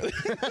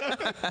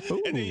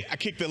I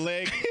kicked the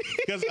leg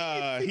because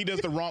he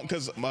does the wrong.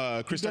 Because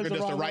Chris Tucker the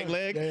does the wrong right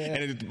leg, leg. Yeah.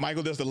 and then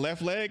Michael does the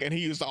left leg, and he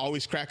used to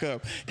always crack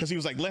up because he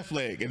was like left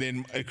leg, and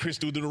then Chris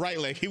would do the right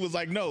leg. He was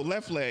like, no,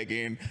 left leg,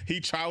 and he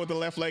tried with the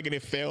left leg, and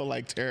it failed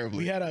like terribly.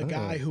 We had a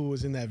guy who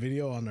was in that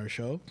video on our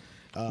show.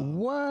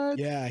 What?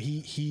 Yeah,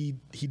 he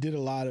did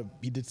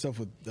he did stuff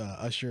with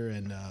Usher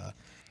and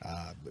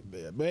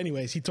but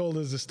anyways, he told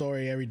us the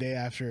story every day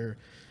after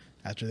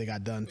they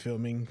got done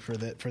filming for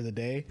the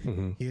day.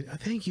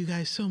 Thank you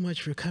guys so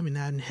much for coming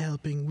out and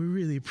helping. We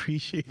really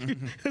appreciate it.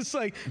 It's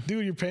like,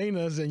 dude, you're paying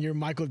us and you're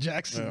Michael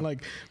Jackson. Yeah.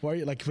 Like, why are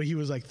you like? But he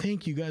was like,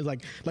 thank you guys.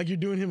 Like you're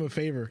doing him a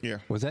favor. Yeah.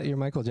 Was that your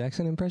Michael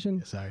Jackson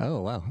impression? Sorry.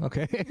 Oh wow.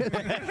 Okay.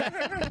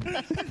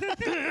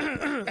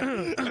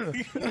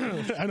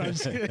 I know. I'm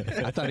just-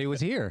 I thought he was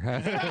here.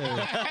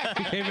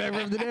 He came back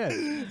from the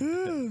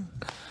dead.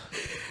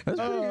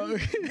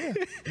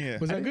 Yeah.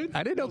 Was that good?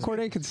 I didn't know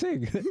Corday could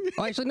sing.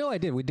 Oh, actually, no, I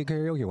did. We did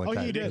karaoke one Oh,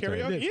 time. you did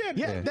karaoke? Yeah,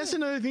 Yeah. that's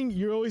another thing.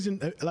 You're always in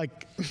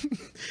like.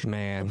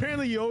 Man,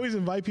 Apparently, you always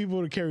invite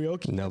people to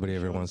karaoke. nobody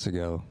ever wants to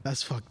go.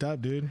 That's fucked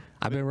up, dude.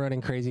 I've been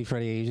running Crazy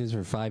Freddy Asians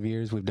for 5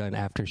 years. We've done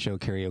after show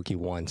karaoke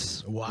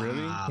once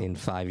Wow. in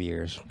 5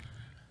 years.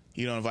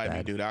 You don't invite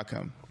me, dude. I'll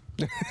come.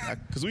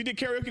 Because we did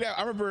karaoke.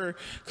 I remember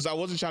because I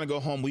wasn't trying to go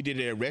home. We did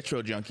it at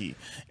Retro Junkie,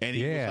 and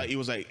he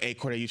was like, "Hey,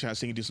 Corday, you trying to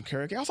sing and do some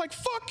karaoke?" I was like,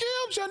 "Fuck yeah,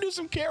 I'm trying to do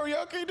some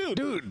karaoke,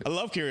 dude. I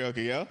love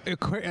karaoke, yo."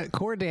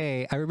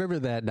 Corday, I remember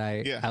that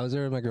night. Yeah. I was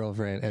there with my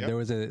girlfriend, and there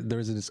was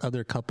this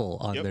other couple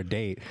on their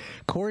date.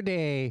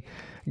 Corday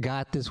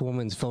got this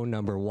woman's phone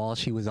number while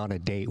she was on a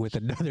date with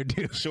another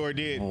dude. Sure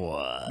did.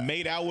 What?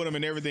 Made out with him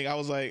and everything. I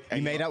was like, hey,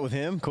 You made out with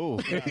him? Cool.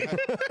 Hell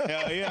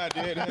yeah, I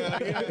did.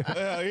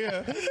 Hell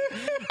yeah.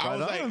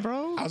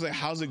 I was like,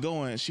 how's it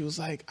going? She was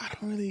like, I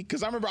don't really,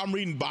 because I remember I'm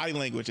reading body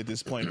language at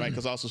this point, right?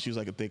 Because also she was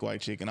like a thick white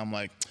chick, and I'm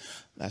like,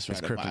 that's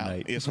right.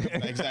 kryptonite. It's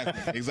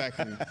kryptonite.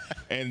 Exactly.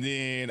 And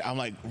then I'm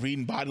like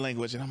reading body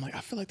language, and I'm like,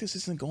 I feel like this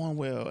isn't going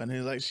well. And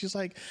then she's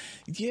like,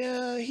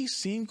 yeah, he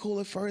seemed cool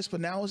at first,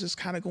 but now it's just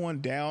kind of going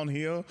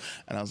downhill.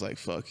 And I was like,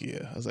 fuck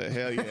yeah. I was like,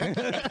 hell yeah.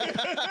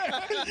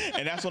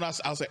 And that's when I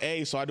was like,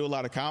 hey, so I do a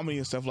lot of comedy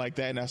and stuff like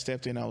that. And I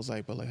stepped in, I was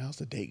like, but like, how's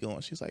the date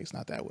going? She's like, it's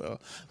not that well.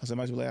 I said,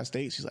 might be last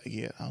date. She's like,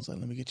 yeah. I was like,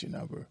 let me get your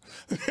number.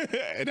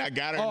 And I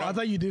got her. Oh, I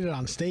thought you did it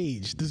on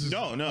stage. This is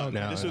No.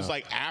 This was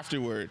like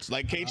afterwards.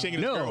 Like K-Cheng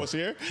and his girl was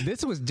here.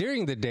 This was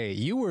during the date.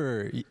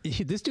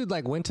 This dude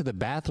like went to the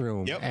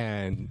bathroom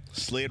and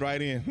slid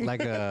right in.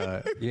 like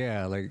I'm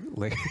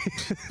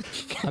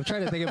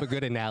trying to think of a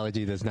good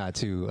analogy that's not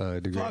too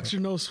degree. Fox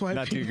or no swipe.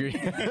 Not too agree.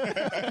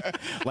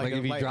 Like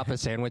if you drop a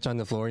sandwich on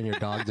the floor and your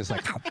dog just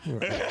like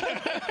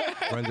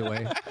runs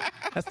away.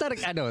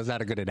 I know it's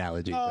not a good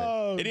analogy.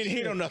 But. It didn't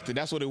hit on nothing.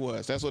 That's what it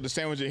was. That's what the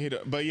sandwich didn't hit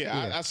on. But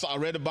I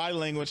read the body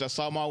language. I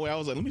saw my way. I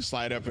was like, let me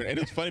slide up. And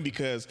it's funny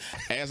because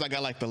as I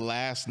got like the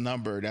last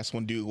number, that's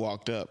when dude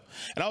walked up.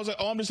 And I was like,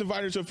 oh, I'm just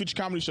invited to a future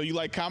comedy show. You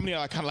like comedy?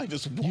 And I kind of like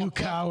just walked You up.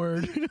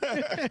 coward.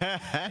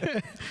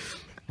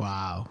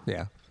 Wow.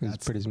 Yeah,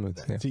 it's pretty smooth.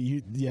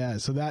 Yeah.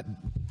 So that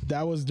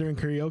was during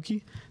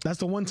karaoke. That's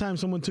the one time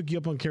someone took you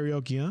up on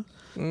karaoke, huh?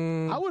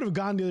 I would have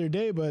gone the other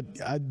day, but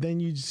then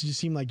you just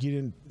seemed like you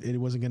didn't. It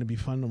wasn't going to be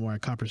fun no more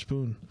at Copper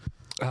Spoon.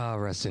 Oh,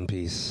 rest in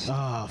peace.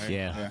 Oh,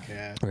 Yeah.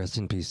 Rest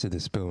in peace to the I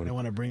spoon. don't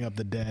want to bring up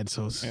the dead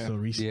so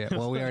recent. Yeah,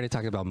 well, we already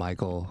talked about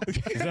Michael.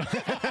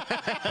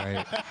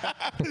 Right?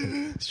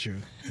 It's true.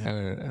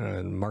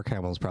 Mark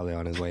Hamill's probably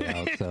on his way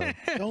out. So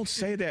Don't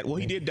say that. Well,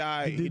 he did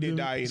die. He did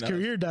die. His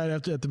career died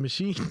after at the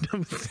machine.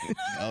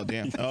 Oh,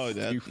 damn. Oh,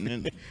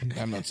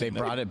 I'm not They saying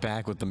brought it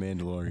back with the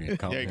Mandalorian.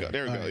 Calm There you down.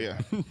 go. There we go. Yeah.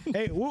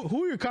 Hey,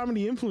 who were your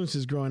comedy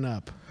influences growing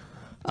up?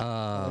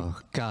 oh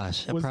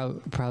gosh,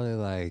 probably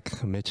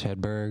like Mitch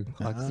Hedberg.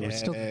 We're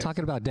still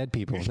talking about dead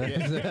people.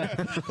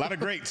 A lot of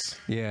greats.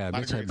 Yeah, Lot of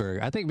Mitch greats.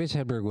 Hedberg. I think Mitch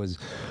Hedberg was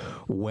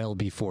well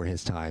before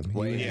his time.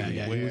 He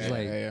was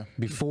like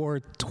before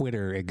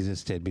Twitter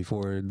existed,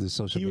 before the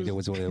social media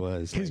was what it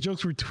was. His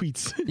jokes were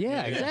tweets.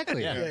 Yeah,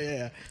 exactly.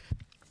 yeah.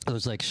 It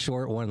was like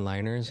short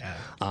one-liners.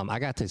 I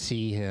got to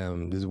see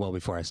him. This is well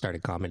before I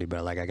started comedy,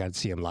 but like I got to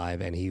see him live,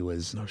 and he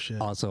was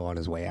also on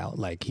his way out.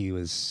 Like he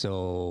was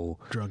so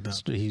drugged up.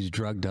 He's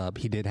drugged up.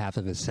 He did half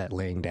of his set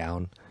laying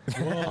down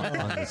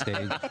on the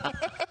stage.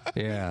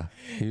 Yeah,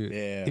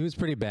 he was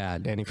pretty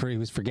bad, and he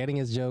was forgetting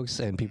his jokes,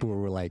 and people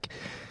were like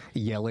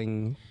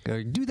yelling,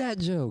 do that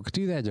joke,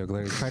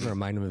 like trying to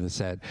remind him of the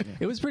set.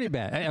 It was pretty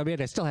bad. I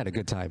mean, I still had a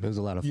good time. It was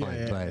a lot of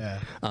fun.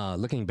 But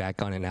looking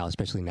back on it now,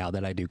 especially now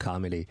that I do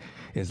comedy,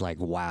 is like,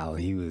 wow,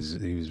 he was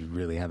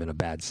really having a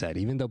bad set.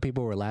 Even though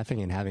people were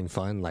laughing and having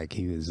fun, like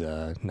he was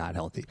not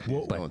healthy.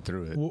 Going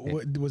through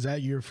it. Was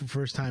that your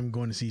first time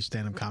going to see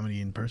stand-up comedy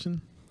in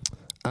person?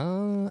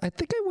 I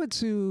think I went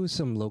to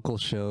some local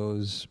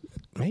shows.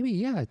 Maybe,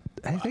 yeah.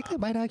 I think that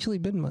might actually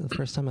been the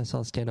first time I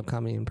saw stand-up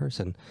comedy in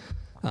person.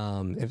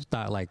 If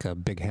not like a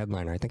big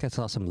headliner. I think I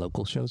saw some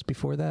local shows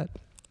before that.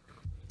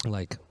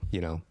 Like,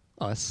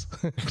 us.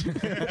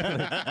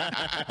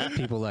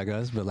 People like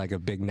us, but like a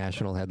big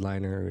national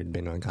headliner who'd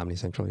been on Comedy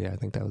Central. Yeah, I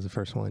think that was the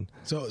first one.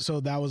 So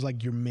that was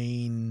like your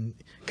main...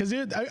 Because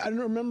I don't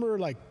remember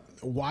like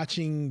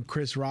watching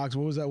Chris Rock's...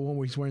 What was that one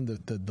where he's wearing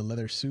the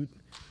leather suit?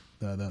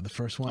 The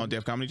first one? On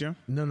Def Comedy Jam?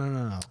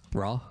 No.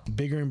 Raw?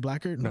 Bigger and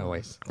Blacker? No,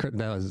 wait.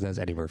 That's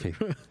Eddie Murphy.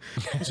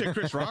 You said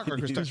Chris Rock or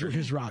Chris Tucker?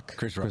 Chris Rock.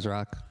 Chris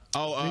Rock.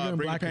 Oh, Bigger and Bring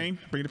the Blacker. Pain?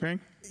 Bring the Pain?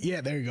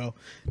 Yeah, there you go.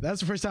 That's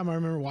the first time I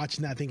remember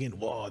watching that thinking,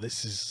 whoa,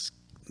 this is...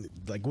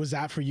 Like, was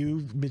that for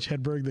you, Mitch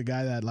Hedberg, the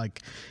guy that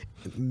like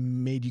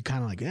made you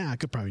kind of like, yeah, I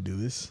could probably do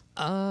this?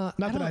 Not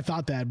that I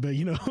thought that, but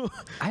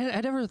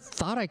I never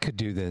thought I could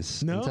do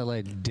this until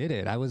I did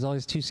it. I was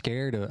always too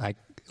scared. I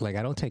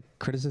don't take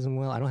criticism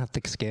well. I don't have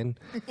thick skin.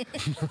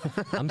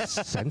 I'm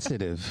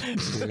sensitive,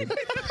 dude.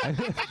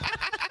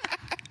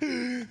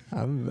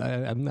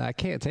 I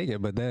can't take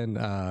it. But then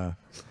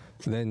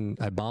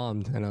I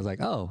bombed, and I was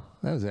like, oh,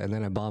 that was it. And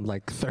then I bombed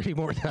like 30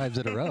 more times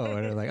in a row,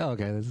 and I was like, oh,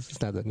 okay, this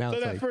is not that. Now So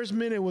it's that like, first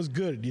minute was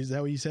good. Is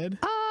that what you said?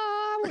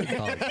 wouldn't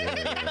call it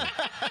good.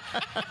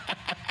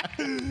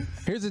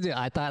 Here's the deal.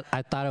 I thought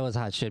it was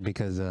hot shit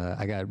because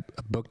I got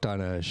booked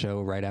on a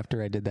show right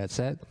after I did that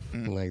set.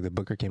 Like the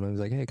booker came in and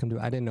was like, "Hey, come do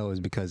it." I didn't know it was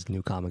because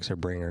new comics are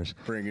bringers.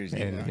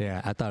 And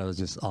yeah, I thought it was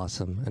just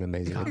awesome and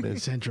amazing. Comedy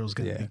Central's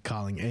gonna be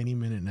calling any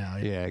minute now.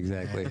 Yeah,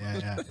 exactly.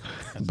 Yeah.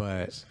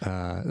 But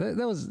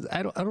that was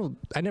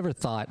I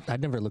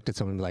never looked at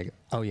someone like,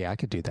 oh yeah, I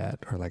could do that,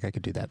 or like I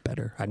could do that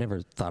better. I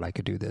never thought I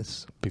could do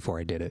this before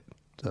I did it.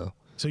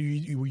 So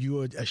were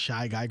you a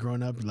shy guy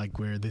growing up, like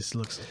where this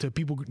looks to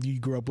people you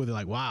grew up with?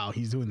 Like, wow,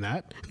 he's doing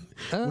that.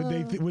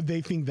 Would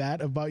they think that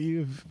about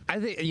you? I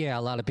think a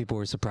lot of people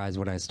were surprised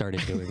when I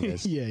started doing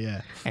this.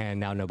 Yeah. And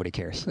now nobody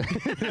cares.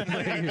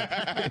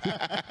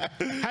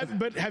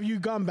 Have you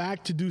gone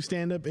back to do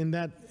stand up in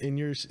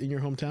your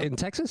hometown in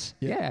Texas?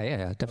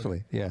 Yeah,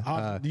 definitely.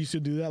 Yeah. Do you still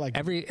do that? Like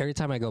every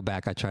time I go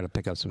back, I try to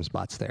pick up some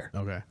spots there.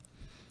 Okay.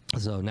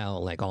 So now,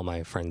 like all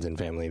my friends and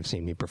family have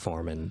seen me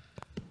perform, and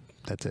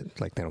that's it.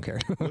 Like they don't care.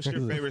 What's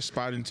your favorite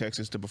spot in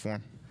Texas to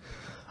perform?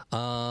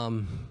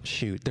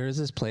 There's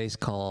this place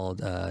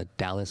called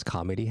Dallas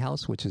Comedy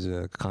House, which is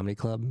a comedy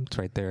club. It's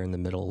right there in the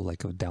middle,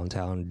 like of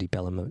downtown, deep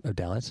element of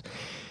Dallas.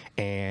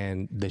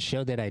 And the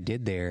show that I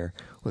did there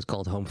was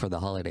called Home for the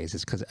Holidays.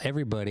 It's because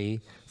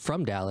everybody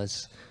from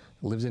Dallas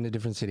lives in a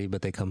different city,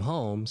 but they come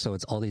home. So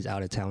it's all these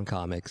out of town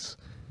comics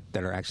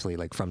that are actually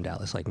like from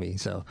Dallas, like me.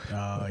 So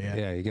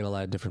you get a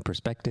lot of different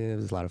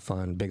perspectives, a lot of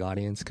fun, big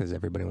audience because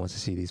everybody wants to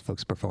see these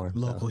folks perform.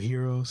 Local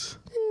heroes.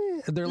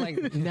 They're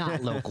like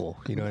not local,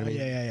 you know what I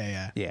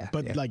mean? Yeah.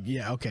 But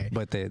okay.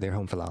 But they're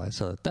home for the holidays,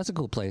 so that's a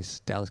cool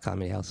place, Dallas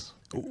Comedy House.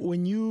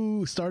 When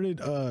you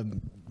started,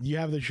 you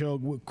have the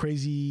show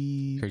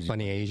Crazy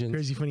Funny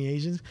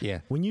Asians. Yeah.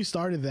 When you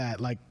started that,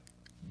 like,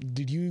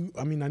 did you?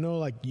 I mean, I know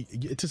like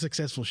it's a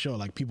successful show.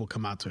 Like people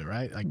come out to it,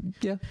 right? Like,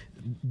 yeah.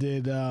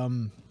 Did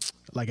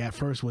like at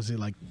first was it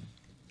like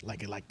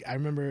I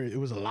remember it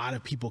was a lot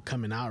of people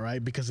coming out,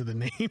 right, because of the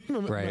name.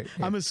 Right.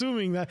 I'm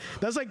assuming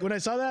that's like when I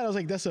saw that I was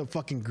like, that's a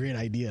fucking great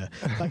idea.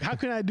 Like, how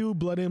can I do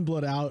blood in,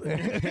 blood out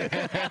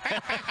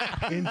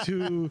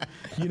into,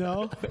 you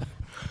know?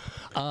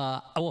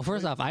 Well,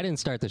 first off, I didn't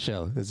start the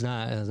show. It's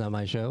not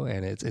my show,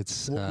 and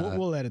it's.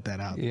 We'll edit that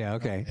out. Yeah,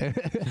 okay.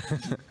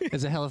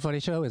 It's a hella funny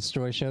show. It's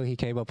Troy's show. He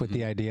came up with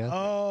the idea.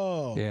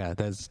 Oh. Yeah,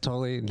 that's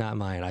totally not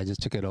mine. I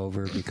just took it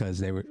over because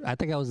they were. I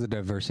think I was the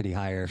diversity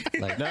hire.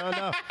 Like,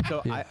 no.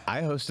 So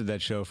I hosted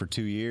that show for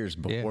 2 years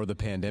before the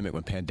pandemic.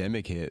 When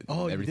pandemic hit,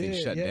 everything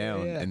shut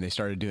down, and they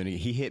started doing it.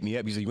 He hit me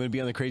up. He's like, "You want to be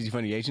on the Crazy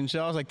Funny Asian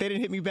show?" I was like, "They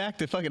didn't hit me back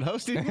to fucking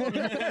host anymore."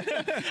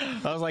 I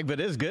was like, "But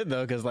it's good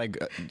though, because like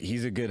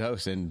he's a good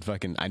host and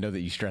fucking." I know that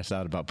you stress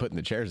out about putting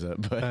the chairs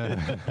up, but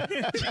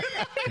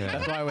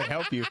that's why I would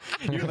help you.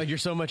 You're like, you're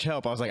so much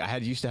help. I was like, I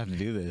used to have to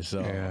do this,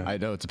 so I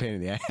know it's a pain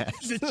in the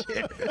ass.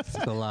 It's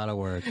a lot of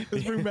work.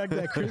 Let's bring back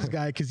that Chris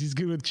guy because he's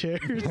good with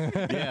chairs.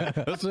 Yeah,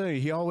 that's what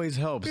he always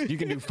helps. You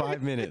can do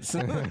 5 minutes.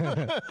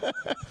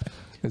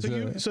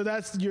 So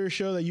that's your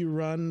show that you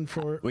run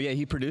for? Well, yeah,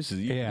 he produces.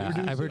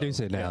 I produce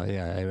it now.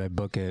 Yeah, I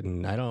book it,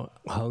 and I don't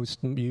host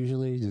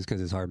usually just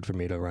because it's hard for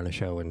me to run a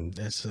show and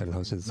host it at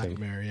the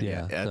same.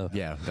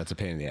 Yeah, that's a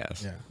pain in the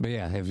ass. Yeah. But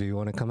yeah, if you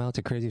want to come out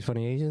to Crazy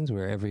Funny Asians,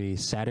 we're every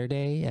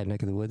Saturday at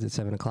Neck of the Woods at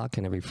 7:00,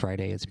 and every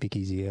Friday at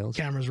Speakeasy Ales.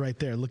 Camera's right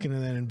there. Looking at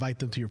that, invite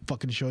them to your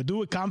fucking show. Do it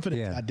with confidence.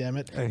 Yeah. God damn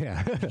it.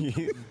 Yeah.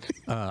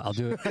 I'll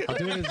do it. I'll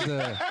do it as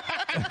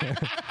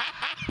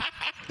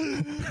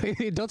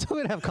don't tell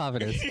me to have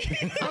confidence.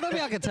 I don't know if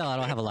y'all can tell I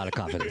don't have a lot of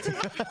confidence.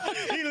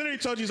 He literally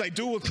told you, he's like,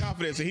 do it with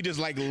confidence, and he just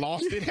like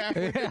lost it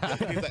halfway.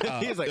 Yeah.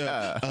 He's like,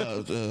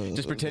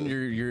 just pretend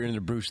you're in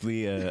a Bruce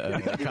Lee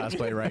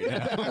cosplay right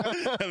now.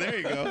 There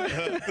you go.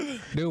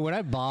 Dude, when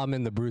I bomb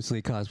in the Bruce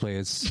Lee cosplay,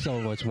 it's so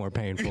much more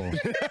painful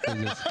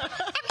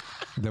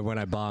than when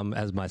I bomb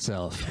as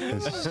myself.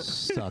 It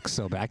sucks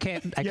so bad.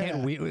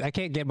 I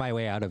can't get my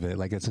way out of it.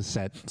 Like it's a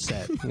set,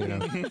 you know.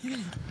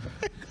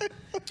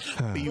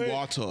 Be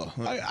water.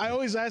 I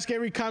always ask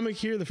every comic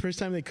here the first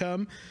time they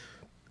come,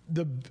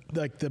 the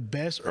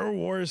best or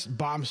worst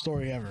bomb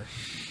story ever.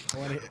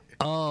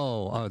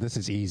 Oh, this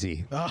is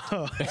easy.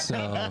 Oh. So,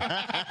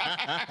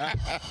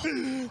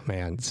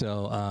 man,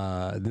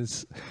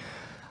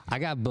 I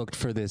got booked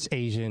for this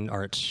Asian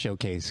arts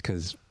showcase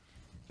because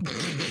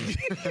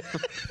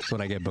that's what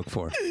I get booked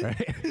for,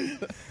 right?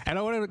 And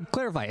I want to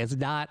clarify, it's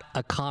not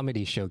a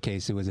comedy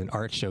showcase. It was an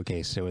art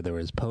showcase. So there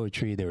was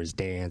poetry, there was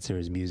dance, there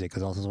was music,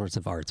 there's all sorts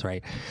of arts,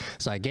 right?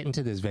 So I get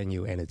into this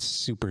venue and it's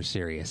super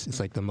serious. It's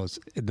like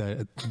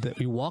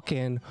you walk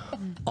in,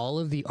 all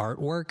of the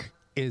artwork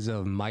is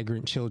of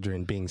migrant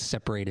children being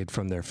separated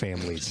from their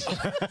families.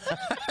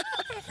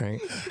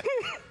 Right?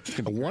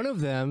 One of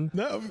them,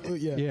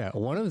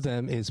 one of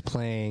them is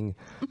playing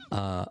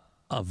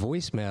a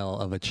voicemail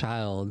of a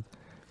child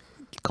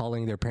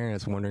calling their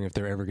parents, wondering if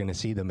they're ever going to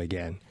see them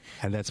again,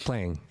 and that's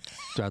playing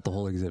throughout the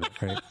whole exhibit,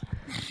 right?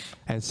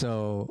 And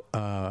so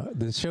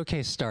the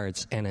showcase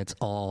starts, and it's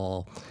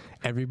all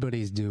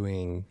everybody's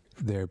doing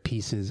their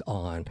pieces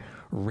on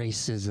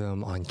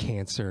racism, on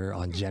cancer,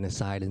 on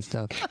genocide, and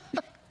stuff.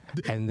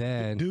 And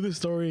then do the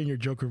story in your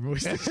Joker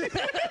voice.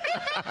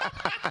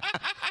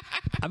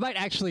 I might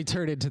actually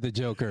turn into the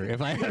Joker if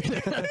I have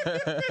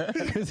to,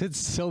 because it's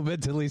so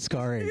mentally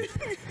scarring.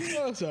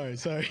 Oh, sorry.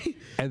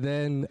 And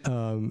then,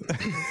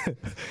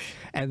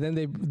 and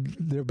then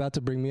they're about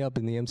to bring me up,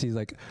 and the MC's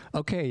like,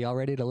 "Okay, y'all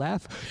ready to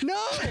laugh?" No,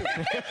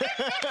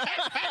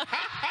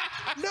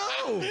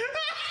 no.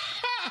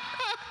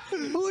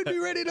 Who would be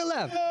ready to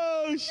laugh?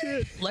 Oh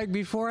shit! Like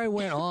before I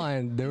went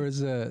on, there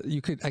was I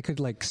could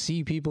like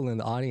see people in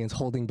the audience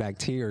holding back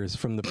tears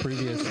from the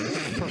previous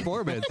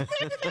performance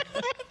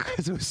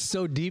because it was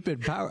so deep in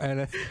power.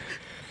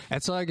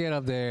 And so I get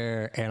up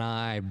there and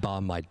I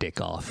bomb my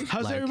dick off.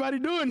 How's everybody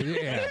doing?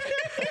 Yeah.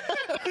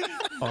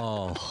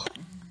 Oh,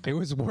 it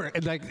was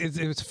like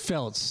it was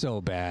felt so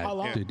bad. How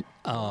long? Dude.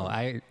 Oh,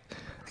 I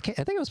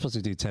think I was supposed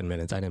to do 10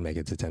 minutes. I didn't make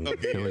it to 10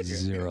 minutes. There was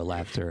zero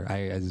laughter.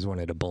 I just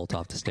wanted to bolt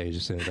off the stage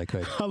as soon as I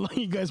could. How long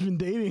you guys been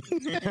dating?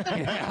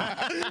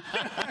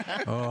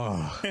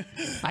 Oh,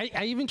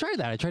 I even tried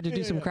that. I tried to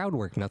do some crowd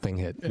work. Nothing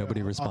hit.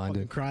 Nobody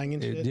responded. Crying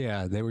and shit.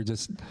 Yeah, they were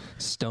just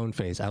stone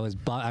faced. I was.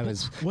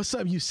 What's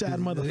up, you sad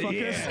motherfuckers?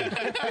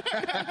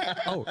 Yeah.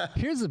 Oh,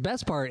 here's the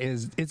best part: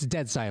 is it's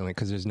dead silent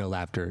because there's no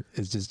laughter.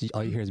 It's just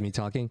all you hear is me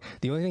talking.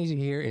 The only things you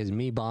hear is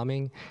me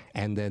bombing,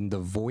 and then the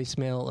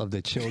voicemail of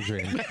the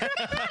children.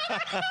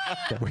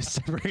 That were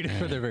separated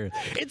from their parents.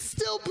 It's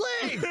still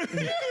playing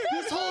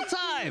this whole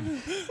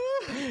time.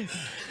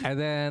 And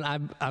then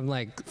I'm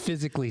like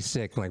physically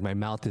sick, like my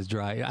mouth is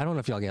dry. I don't know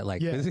if y'all get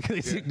like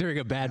physically sick during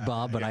a bad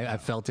bomb, but I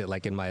felt it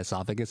like in my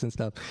esophagus and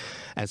stuff.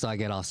 And so I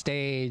get off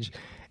stage,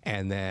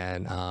 and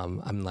then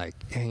I'm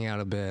like hanging out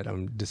a bit.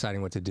 I'm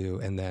deciding what to do,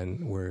 and then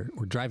we're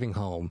driving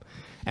home.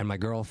 And my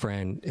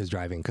girlfriend is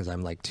driving because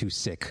I'm like too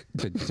sick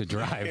to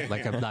drive.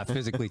 Like I'm not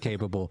physically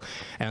capable.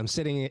 And I'm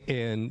sitting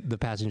in the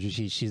passenger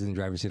seat. She's in the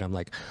driver's seat. I'm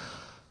like,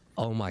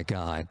 oh my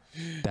God,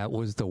 that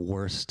was the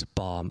worst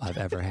bomb I've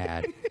ever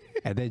had.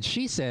 And then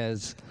she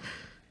says,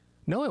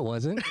 no, it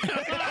wasn't.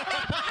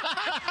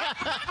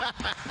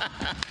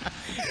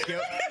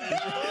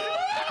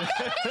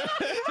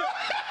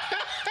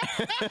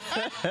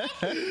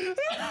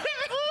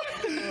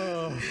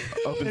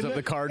 Opens up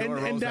the car door,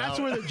 rolls and that's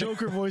out. where the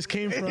Joker voice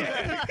came from.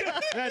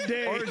 That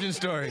day. Origin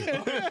story.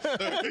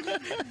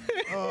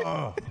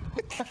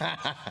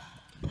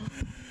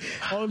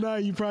 All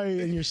night, you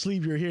probably in your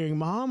sleep you're hearing,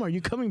 "Mom, are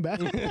you coming back?"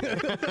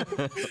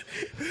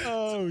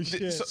 Oh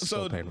shit!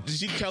 So did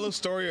she tell a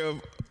story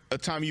of a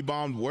time you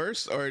bombed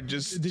worse, or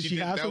just Did she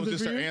have that was something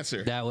just for her you?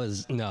 answer? That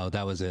was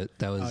it.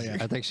 That was. yeah.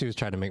 I think she was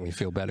trying to make me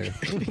feel better.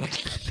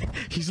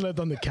 He slept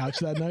on the couch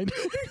that night.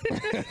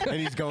 And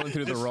he's going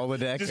through the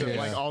Rolodex of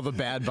like all the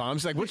bad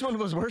bombs. Like, which one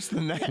was worse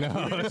than that?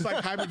 No. It's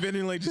like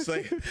hyperventilating, just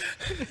like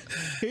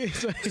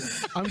He's like,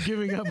 I'm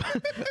giving up.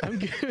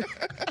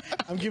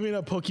 I'm giving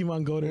up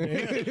Pokemon Go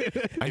today.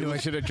 I knew I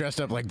should have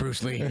dressed up like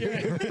Bruce Lee.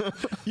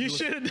 You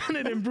should have done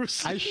it in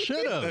Bruce. I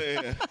should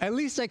have. At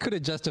least I could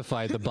have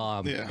justified the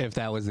bomb if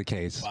that was the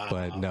case.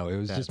 But no, it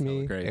was just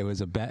me. great. It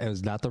was I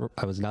was not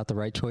the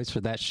right choice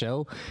for that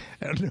show.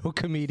 No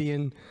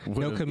comedian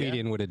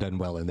would have done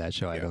well in that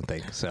show. I don't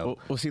think so.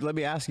 Well, see, let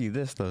me ask you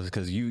this though,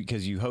 because you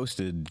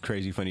hosted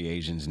Crazy Funny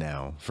Asians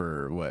now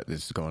for what?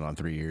 It's going on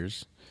 3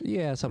 years,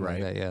 Yeah, something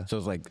right? like that. Yeah. So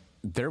it's like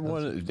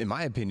in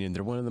my opinion,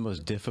 they're one of the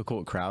most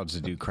difficult crowds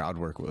to do crowd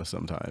work with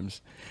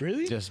sometimes.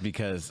 Really? Just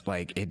because,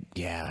 like, it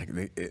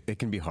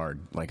can be hard,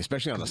 like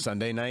especially on a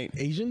Sunday night.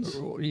 Asians?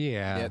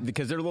 Yeah.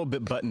 Because they're a little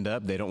bit buttoned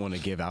up. They don't want to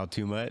give out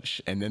too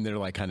much, and then they're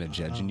like kind of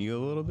judging you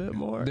a little bit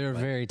more. They're a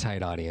very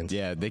tight audience.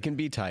 Yeah, they can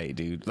be tight,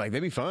 dude. Like, they'd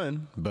be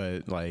fun,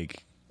 but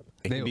like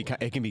it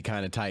can be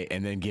kind of tight.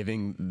 And then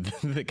giving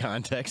the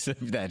context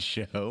of that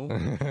show,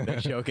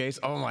 that showcase,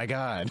 oh my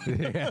God.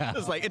 Yeah.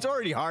 It's like, it's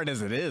already hard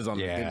as it is on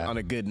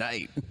a good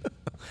night.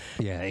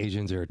 Yeah,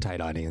 Asians are tight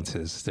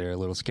audiences. They're a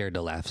little scared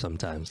to laugh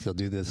sometimes. They'll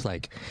do this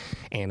like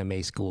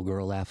anime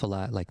schoolgirl laugh a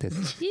lot, like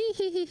this. You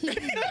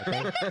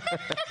know what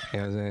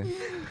I'm saying?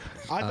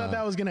 I thought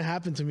that was gonna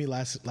happen to me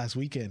last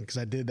weekend because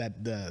I did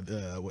that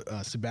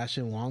the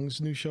Sebastian Wong's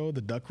new show,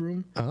 The Duck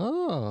Room.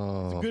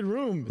 Oh, Good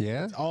room.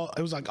 Yeah?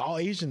 It was like all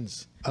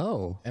Asians.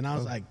 oh, And I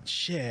was like,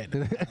 shit.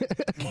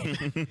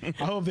 I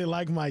hope they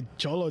like my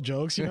cholo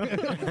jokes, you know?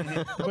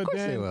 But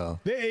then they will.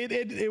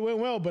 It went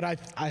well, but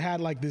I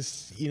had like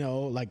this, you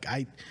know, like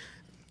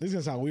this is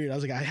gonna sound weird. I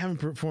was like, I haven't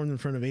performed in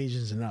front of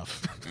Asians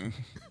enough.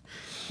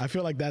 I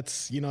feel like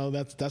that's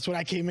what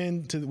I came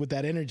in to with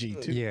that energy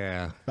too.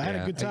 yeah. But I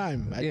had a good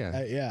time.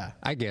 Yeah.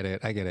 I get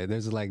it.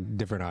 There's like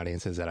different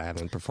audiences that I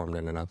haven't performed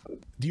in enough.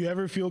 Do you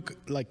ever feel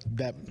like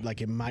that,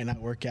 like it might not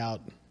work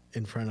out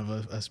in front of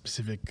a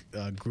specific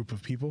group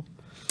of people?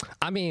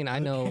 I mean, I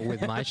know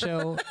with my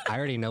show, I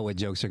already know what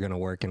jokes are going to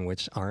work and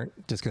which aren't,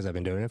 just because I've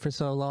been doing it for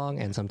so long.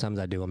 And sometimes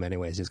I do them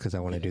anyways, just because I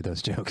want to do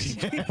those jokes.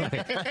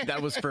 That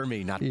was for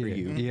me, not for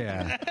you.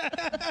 Yeah.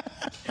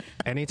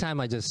 Anytime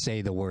I just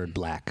say the word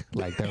black,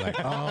 like they're like,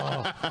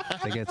 oh,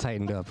 they get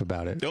tightened up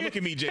about it. Don't look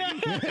at me,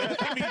 JD. Don't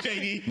look at me,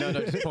 JD. No,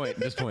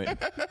 just point.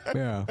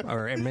 Yeah,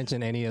 or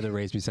mention any other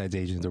race besides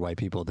Asians or white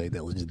people,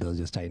 they'll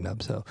just tighten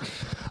up. So,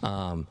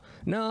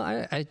 no,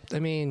 I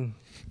mean,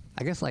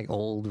 I guess like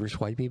old rich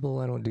white people,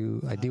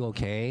 I do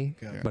okay,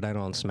 but I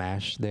don't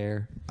smash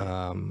there. I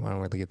don't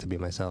really get to be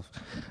myself.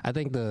 I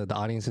think the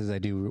audiences I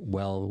do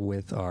well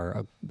with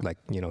are like,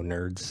 you know,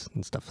 nerds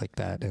and stuff like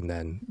that, and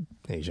then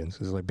Asians.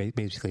 It's like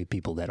basically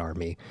people that are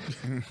me.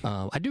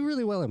 I do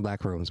really well in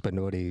black rooms, but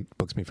nobody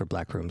books me for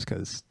black rooms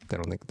because they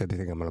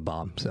think I'm gonna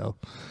bomb. So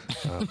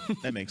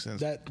that makes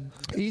sense. That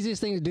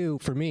easiest thing to do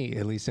for me,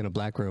 at least in a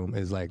black room,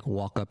 is like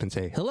walk up and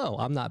say, "Hello,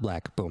 I'm not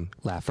black." Boom,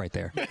 laugh right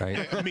there.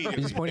 Right? You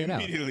just point it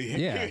out.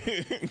 Yeah.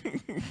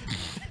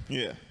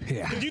 Yeah.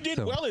 Yeah. You did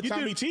well at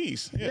Tommy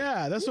T's.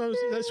 yeah, that's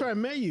where I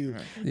met you.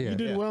 Yeah. You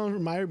did well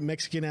in my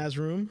Mexican ass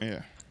room.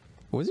 Yeah.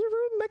 Was your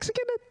room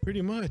Mexican?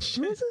 Pretty much.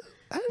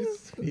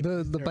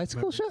 The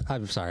bicycle shop?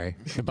 I'm sorry.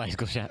 The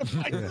bicycle shop.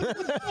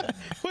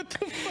 What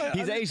the fuck?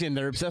 He's Asian.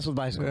 They're obsessed with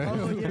bicycles.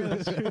 Oh, yeah,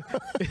 that's true.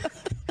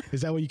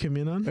 Is that what you come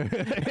in on?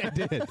 I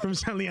did. From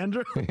San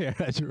Leandro? Yeah,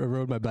 I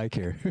rode my bike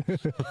here.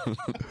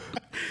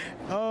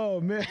 Oh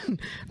man,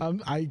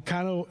 I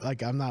kind of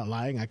like. I'm not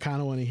lying. I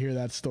kind of want to hear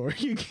that story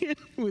again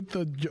with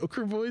the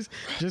Joker voice,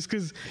 just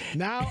because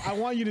now I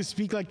want you to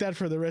speak like that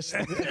for the rest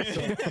of the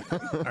episode.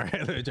 All right,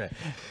 let me try.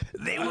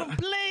 They were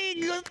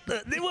playing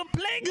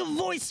a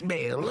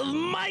voicemail of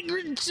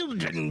migrant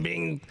children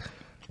being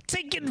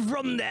taken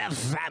from their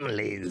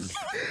families.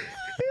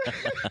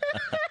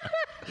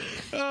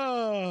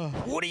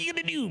 What are you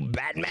gonna do,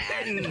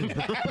 Batman?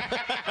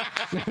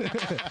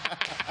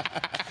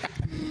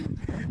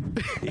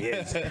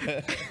 Yes.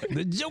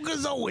 The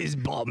Joker's always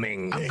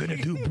bombing. I'm gonna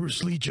do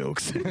Bruce Lee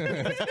jokes.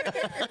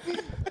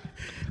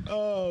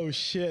 Oh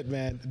shit,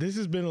 man! This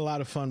has been a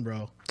lot of fun,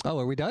 bro. Oh,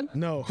 are we done?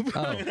 No.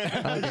 Oh,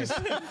 I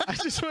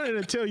just wanted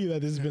to tell you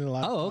that this has been a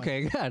lot. Oh, of fun.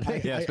 okay,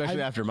 good. Yeah,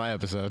 especially after my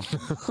episode.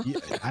 Yeah,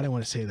 I didn't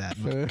want to say that,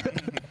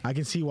 but I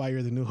can see why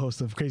you're the new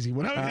host of Crazy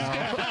One.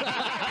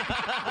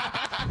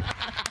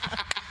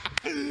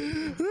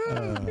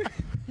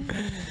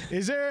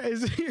 Is there?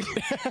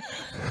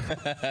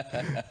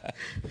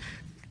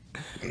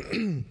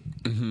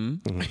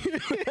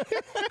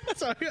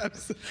 Sorry,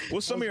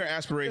 What's some of your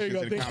aspirations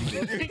There you in go,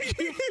 comedy?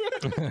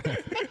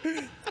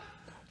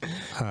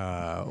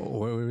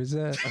 What was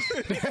that?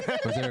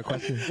 Was there a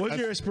question? What's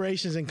your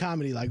aspirations in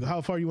comedy? Like,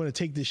 how far you want to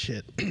take this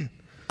shit?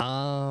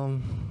 I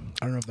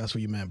don't know if that's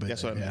what you meant, but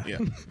That's what I meant. Yeah.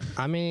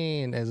 I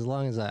mean, as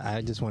long as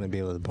I just want to be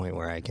able to the point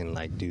where I can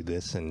like do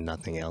this and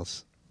nothing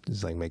else.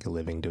 Just like make a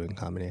living doing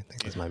comedy. I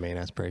think is my main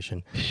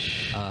aspiration.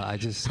 I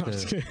just,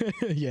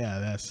 yeah,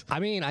 that's. I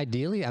mean,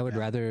 ideally, I would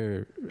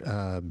rather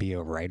be a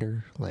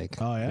writer,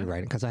 like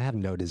writing, because I have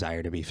no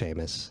desire to be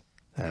famous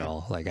at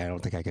all. Like, I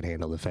don't think I could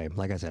handle the fame.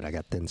 Like I said, I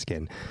got thin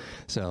skin,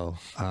 so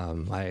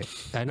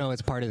I know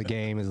it's part of the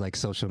game is like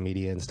social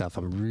media and stuff.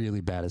 I'm really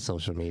bad at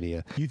social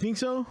media. You think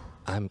so?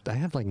 I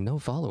have like no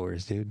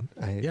followers, dude.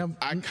 Yeah,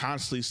 I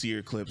constantly see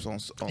your clips on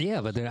yeah,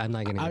 but I'm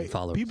not getting any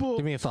followers. People,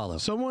 give me a follow.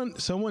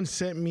 Someone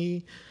sent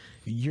me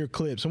your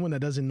clip. Someone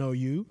that doesn't know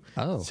you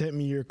sent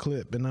me your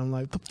clip, and I'm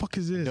like, "The fuck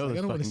is this?" Like,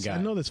 I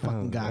know this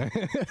fucking guy.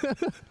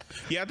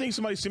 Yeah, I think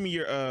somebody sent me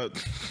your.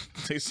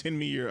 They send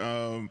me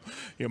your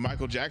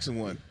Michael Jackson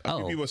one. A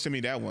few people send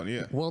me that one.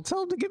 Yeah. Well,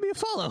 tell them to give me a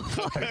follow.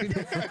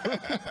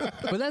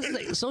 But that's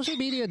like, social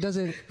media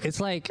doesn't. It's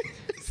like.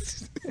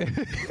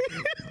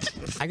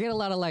 I get a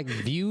lot of like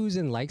views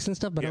and likes and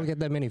stuff, but I don't get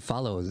that many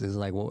follows. It's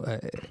like, well,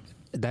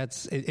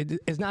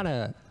 it's not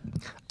a.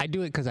 I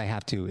do it because I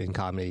have to in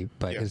comedy,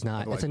 but it's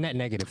not. It's a net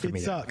negative for me.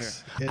 It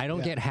sucks. I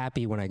don't get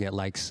happy when I get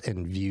likes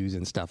and views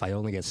and stuff. I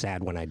only get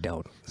sad when I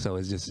don't. So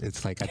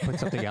it's like I put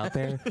something out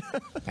there,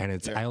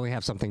 and I only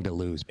have something to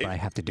lose, but I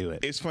have to do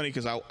it. It's funny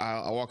because I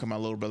walk in my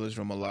little brother's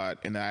room a lot,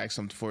 and I ask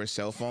him for his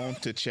cell phone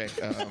to check.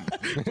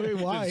 Wait,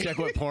 why? Check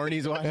what porn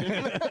he's watching.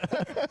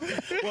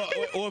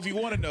 Well, if you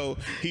want to know,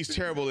 he's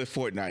terrible at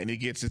Fortnite, and he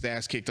gets his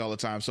ass kicked all the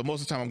time. So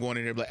most of the time, I'm going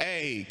in there like,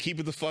 "Hey, keep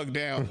it the fuck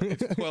down."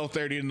 It's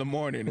 12:30 in the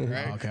morning,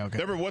 right? Okay.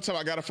 Remember one time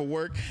I got up for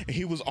work and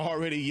he was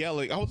already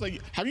yelling. I was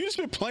like, "Have you just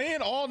been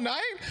playing all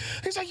night?"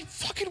 He's like, "You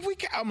fucking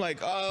weak." I'm like,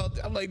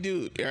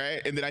 "Dude," all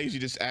right. And then I usually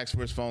just ask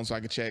for his phone so I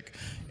could check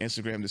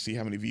Instagram to see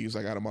how many views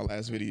I got on my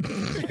last video.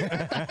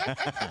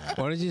 Why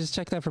don't you just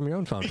check that from your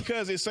own phone?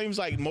 Because it seems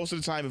like most of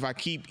the time, if I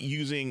keep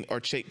using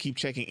or keep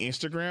checking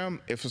Instagram,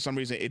 if for some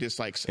reason it just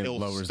like it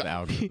lowers the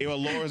algorithm. It will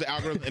lower the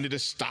algorithm and it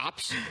just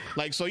stops.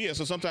 Like so, yeah.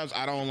 So sometimes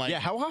I don't like. Yeah.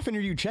 How often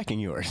are you checking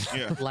yours?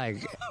 Yeah.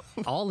 Like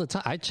all the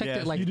time. I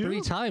checked it like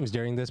 3 times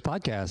during this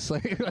podcast.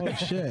 Like, Oh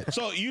shit.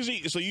 So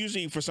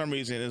usually for some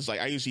reason it's like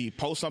I usually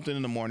post something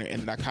in the morning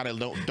and I kind of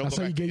don't. That's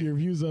go how you back get in. your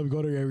views up.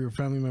 Go to your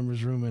family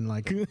member's room and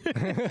like.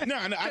 No,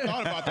 I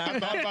thought about that,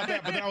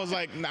 but then I was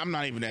like, nah, I'm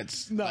not even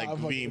that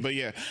being. But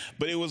yeah,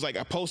 but it was like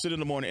I posted in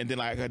the morning and then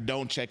like I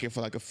don't check it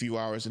for like a few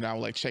hours and I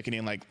was like checking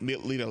in like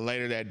either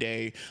later that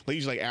day, like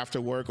usually like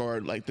after work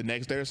or like the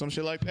next day or some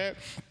shit like that.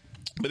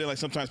 But then, like,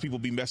 sometimes people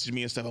be messaging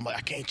me and stuff. I'm like,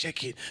 I can't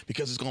check it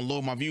because it's gonna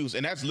lower my views,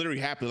 and that's literally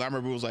happened. I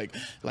remember it was like,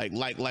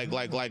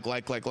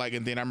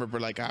 and then I remember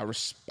like I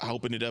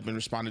opened it up and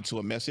responded to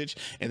a message,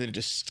 and then it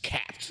just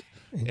capped.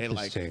 And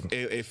like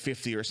at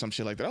 50 or some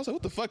shit like that. I was like,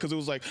 what the fuck? Because it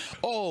was like,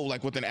 oh,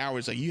 like within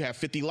hours, like you have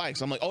 50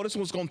 likes. I'm like, oh, this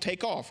one's gonna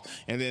take off.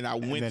 And then I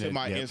went to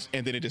my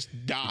and then it just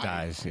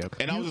died.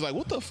 And I was like,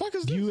 what the fuck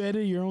is this? Do you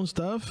edit your own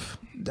stuff?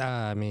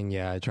 I mean,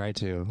 yeah, I try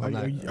to.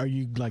 Are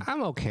you like?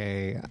 I'm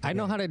okay. I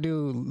know how to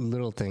do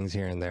little things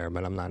here and there,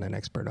 but I'm not an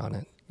expert on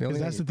it. Because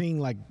that's the thing,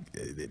 like,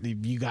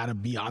 you got to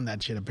be on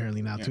that shit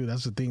apparently now, too.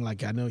 That's the thing,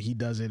 like, I know he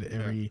does it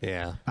every...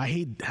 Yeah. I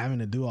hate having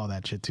to do all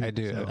that shit, too. I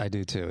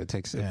do, too.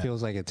 It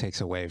feels like it takes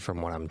away from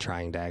what I'm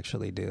trying to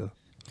actually do.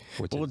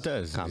 Well, it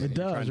does. It does,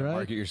 You're trying to right?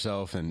 market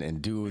yourself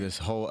and do this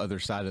whole other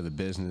side of the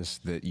business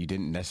that you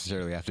didn't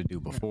necessarily have to do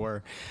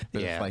before.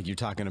 But it's like you're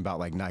talking about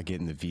like not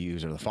getting the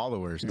views or the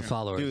followers. The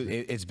followers. Dude,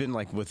 it's been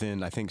like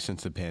within, I think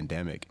since the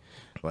pandemic,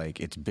 like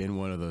it's been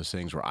one of those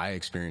things where I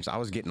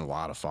was getting a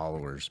lot of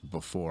followers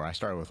before. I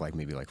started with like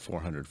maybe like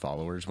 400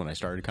 followers when I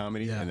started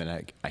comedy. And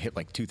then I hit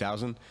like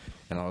 2,000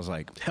 and I was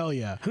like, hell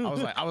yeah.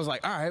 I was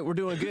like, all right, we're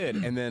doing good.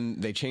 And then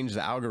they changed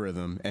the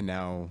algorithm and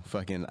now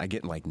fucking I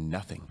get like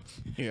nothing.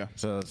 Yeah.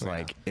 So it's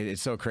like,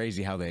 it's so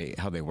crazy how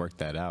they work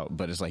that out.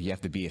 But it's like you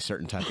have to be a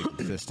certain type of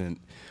consistent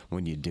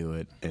when you do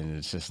it. And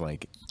it's just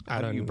like,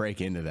 how do you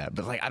break into that?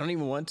 But like, I don't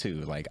even want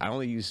to. Like, I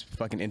only use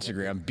fucking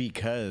Instagram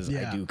because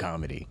I do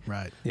comedy.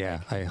 Right.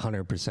 Yeah, I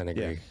 100%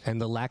 agree. Yeah.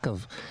 And the lack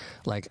of,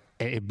 like,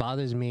 it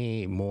bothers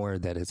me more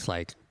that it's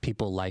like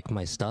people like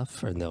my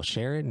stuff and they'll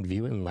share it and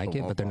view it and like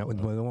it, but they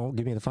won't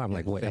give me the follow. I'm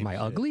like, what, am I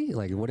ugly?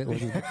 Like, what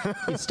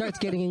it starts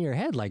getting in your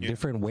head, like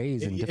different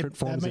ways and different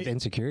forms of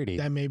insecurity.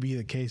 That may be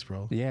the case,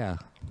 bro. Yeah.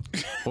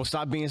 Well,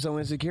 stop being so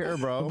insecure,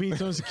 bro. Being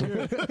so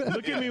insecure.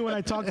 Look at me when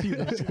I talk to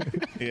you.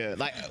 Yeah,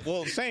 like,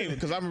 well, same,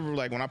 because I remember,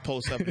 like, when I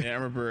post up, and I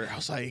remember I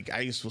was like,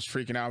 was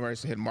freaking out. I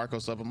used to hit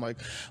Marcos up. I'm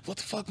like, what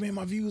the fuck, man?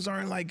 My views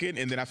aren't like it.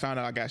 And then I found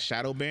out I got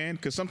shadow banned,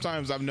 because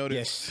sometimes I've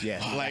noticed,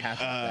 like, that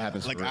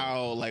happens like,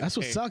 I'll, like, that's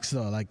what sucks,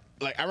 though.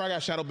 Like I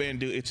got shadow banned,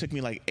 dude. It took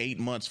me like 8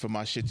 months for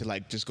my shit to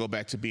like just go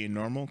back to being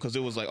normal, because it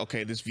was like,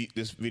 okay, this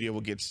video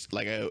will get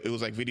like it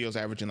was like videos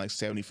averaging like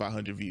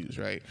 7,500 views,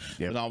 right?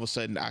 Yep. And all of a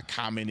sudden I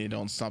commented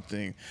on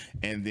something,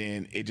 and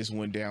then it just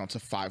went down to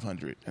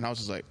 500, and I was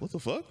just like, what the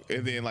fuck?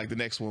 And then like the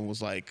next one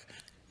was like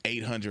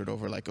 800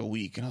 over like a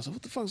week, and I was like,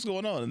 what the fuck's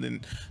going on? And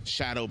then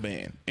shadow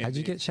ban. How'd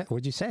you get?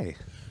 What'd you say?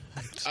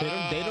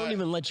 They don't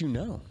even let you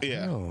know.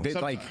 Yeah, they,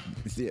 like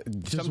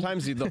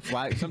sometimes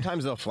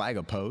they'll flag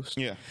a post,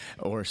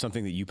 or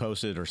something that you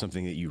posted or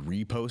something that you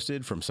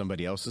reposted from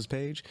somebody else's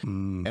page,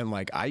 and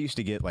like I used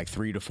to get like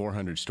 300 to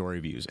 400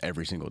 story views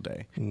every single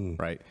day,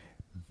 right?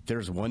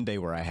 There's one day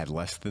where I had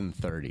less than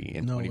 30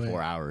 in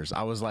 24 hours.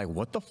 I was like,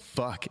 what the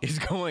fuck is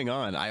going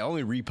on? I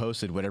only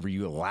reposted whatever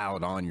you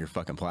allowed on your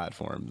fucking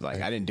platform.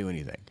 Like, I didn't do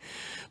anything.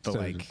 But,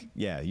 like,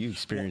 yeah, you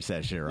experienced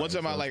that shit, right? One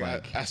time I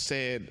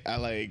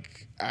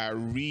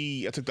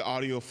took the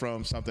audio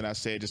from something I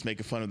said just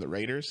making fun of the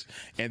Raiders,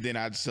 and then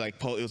I just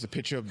like it was a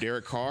picture of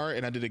Derek Carr,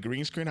 and I did a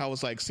green screen. I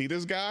was like, see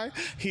this guy?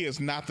 He is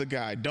not the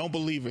guy. Don't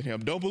believe in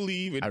him. Don't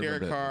believe in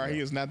Derek Carr. He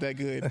is not that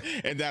good.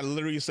 And I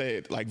literally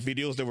said like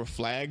videos that were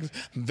flagged.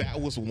 That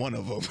was one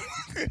of them.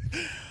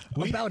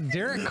 About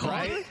Derek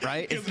Carr?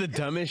 Right? It's the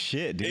dumbest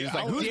shit, dude. It's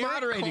like, who's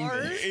moderating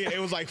this? It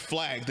was like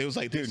flagged. It was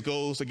like, this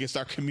goes against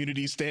our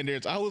community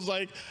standards. I was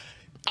like,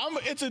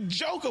 it's a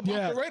joke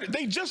about the Raiders.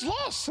 They just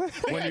lost.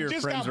 When your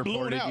just friends got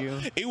blown reported out.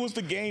 you? It was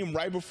the game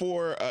right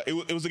before.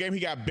 It was the game he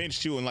got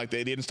benched to, and like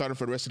they didn't start him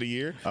for the rest of the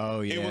year.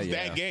 Oh yeah, it was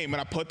that game,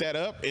 and I put that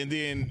up, and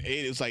then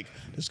it was like,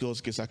 this goes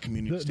against our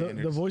community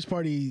standards. The Voice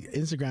Party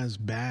Instagram's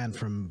banned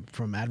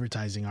from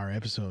advertising our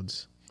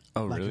episodes.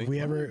 Oh, like really?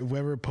 If we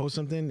ever post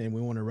something and we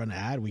want to run an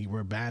ad,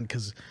 we're banned,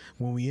 because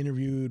when we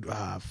interviewed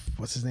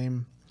what's his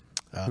name?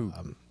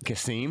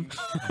 Kasim.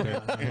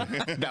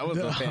 That was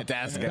a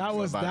fantastic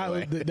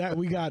episode, that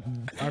we got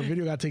our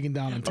video got taken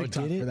down on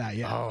TikTok for that.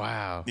 Yeah. Oh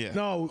wow. Yeah.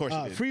 No,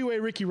 Freeway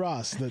Ricky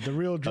Ross, the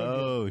real drug dealer.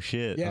 Oh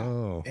shit. Yeah.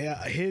 Oh.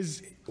 Yeah.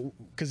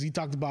 Because he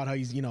talked about how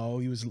he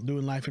was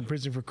doing life in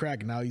prison for crack,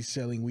 and now he's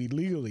selling weed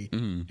legally.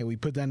 And we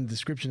put that in the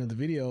description of the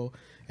video,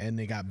 and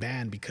they got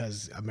banned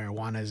because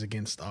marijuana is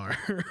against our.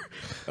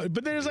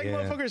 But there's like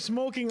motherfuckers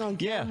smoking on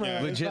camera.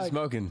 Yeah, legit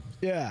smoking.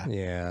 Yeah.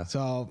 Yeah.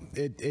 So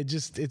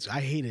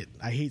I hate it.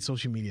 I hate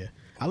social media.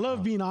 I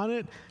love being on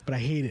it, but I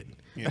hate it.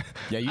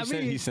 Yeah,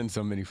 he sends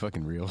so many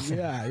fucking reels.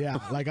 Yeah.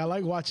 Like, I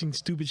like watching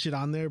stupid shit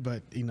on there,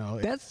 but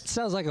that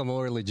sounds like a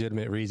more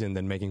legitimate reason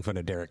than making fun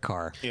of Derek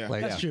Carr. Yeah,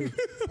 like, that's true.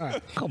 All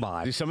right. Come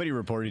on. Dude, somebody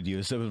reported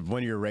you. So it was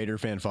one of your Raider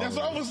fan followers.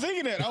 That's what I was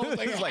thinking. That I was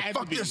like,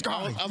 fuck this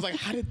guy. I was like,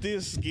 how did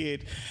this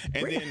get?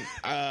 And then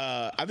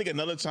I think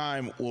another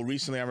time. Well,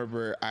 recently I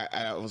remember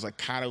I was like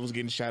kind of was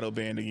getting shadow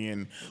banned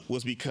again,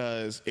 was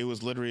because it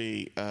was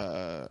literally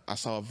I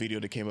saw a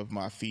video that came up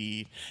my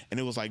feed, and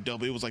it was like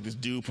double. It was like this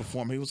dude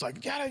performing. He was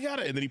like yada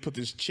yada, and then he put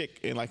this chick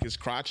in like his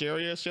crotch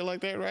area, shit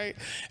like that, right?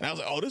 And I was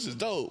like, oh, this is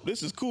dope.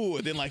 This is cool.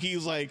 And then like he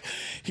was like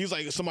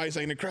somebody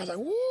saying in the crowd like,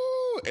 woo.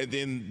 woo, and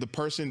then the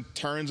person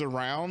turns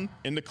around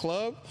in the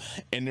club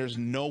and there's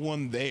no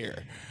one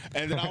there.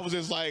 And then I was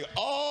just like,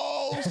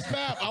 oh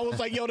snap. I was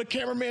like, yo, the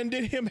cameraman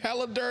did him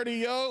hella dirty,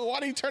 yo. Why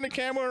did he turn the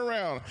camera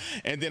around?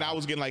 And then I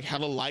was getting like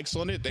hella likes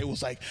on it. They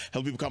was like,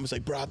 hella people comments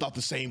like, bro, I thought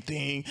the same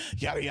thing,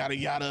 yada yada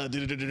yada,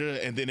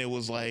 and then it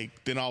was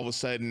like, then all of a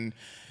sudden,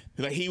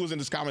 like he was in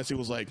his comments, he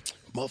was like,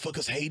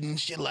 motherfuckers hating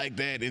shit like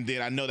that. And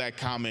then I know that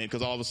comment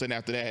because all of a sudden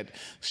after that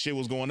shit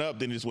was going up,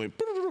 then it just went.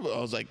 I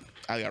was like,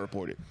 I got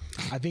reported.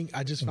 I think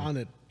I just found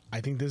it. I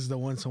think this is the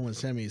one someone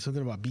sent me.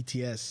 Something about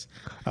BTS.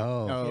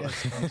 Oh,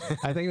 Yes.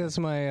 I think that's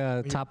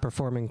my top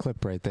performing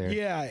clip right there.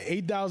 Yeah,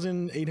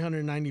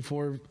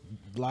 8,894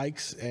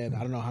 likes, and I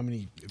don't know how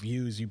many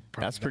views you.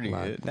 That's pretty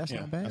good. That's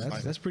not bad.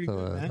 That's pretty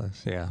good, man.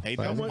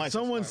 Yeah.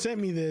 Someone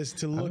sent me this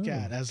to look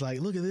at. I was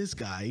like, look at this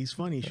guy. He's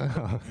funny.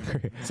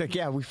 It's like,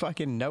 yeah, we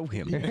fucking know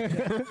him. That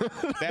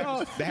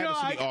happens to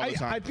me all the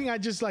time. I think I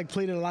just like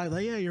played it alive.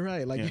 Like, yeah, you're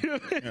right. Like,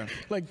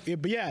 like,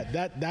 but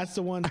yeah, that's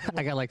the one.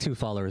 I got like 2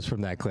 followers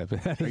from that clip.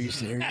 Are you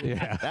serious?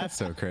 Yeah. That's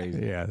so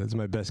crazy. Yeah, that's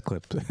my best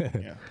clip.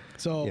 Yeah.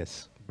 So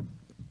Yes.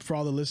 for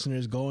all the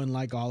listeners, go and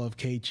like all of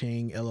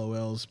K-Cheng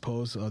LOL's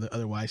posts.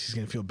 Otherwise, he's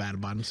gonna feel bad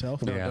about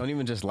himself. No, Yeah. don't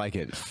even just like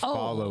it.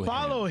 Follow him.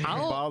 follow him.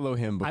 Follow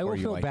him before I will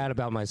you feel like bad it.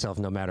 about myself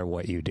no matter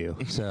what you do.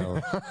 So,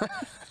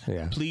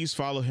 yeah. Please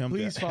follow him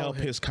Please to follow help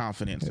him. his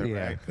confidence. All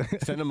Yeah.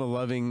 right? Send him a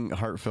loving,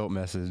 heartfelt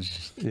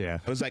message. Yeah.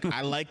 It was like,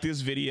 I like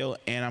this video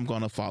and I'm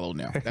going to follow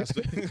now. That's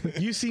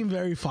You seem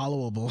very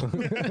followable.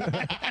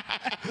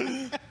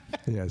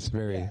 Yes,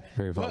 very,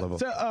 very followable.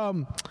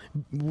 So,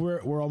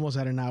 we're almost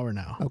at an hour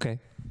now. Okay.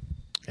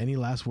 Any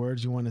last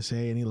words you want to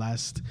say? Any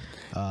last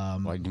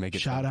Why'd you make it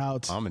shout sound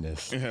outs?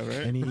 ominous? yeah,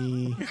 right?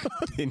 Any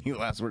Any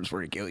last words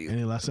before I kill you?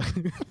 any last?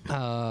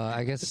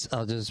 I guess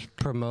I'll just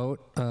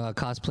promote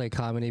Cosplay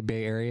Comedy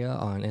Bay Area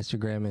on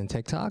Instagram and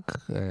TikTok,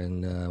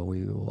 and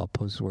I'll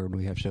post where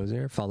we have shows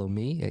there. Follow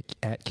me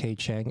at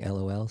K-Cheng,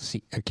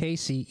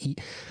 KCE.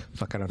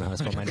 Fuck, I don't know how to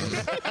spell my name.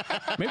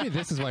 Maybe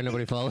this is why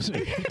nobody follows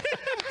me.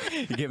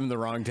 You give him the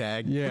wrong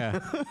tag. Yeah.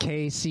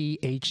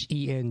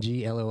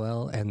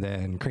 KCHENGLOL, and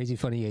then Crazy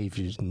Funny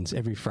Asians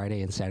every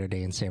Friday and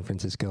Saturday in San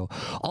Francisco.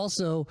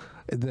 Also,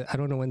 I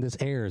don't know when this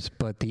airs,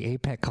 but the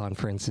APEC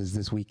conference is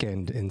this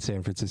weekend in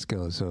San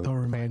Francisco, so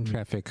plan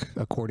traffic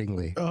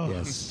accordingly. Oh,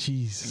 Yes.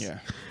 jeez. Yeah.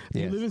 Do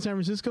you Yes. live in San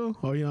Francisco?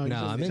 Or No,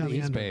 I'm in the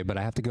East Bay, but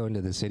I have to go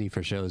into the city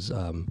for shows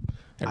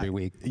every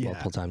week, yeah.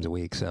 multiple times a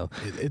week. So,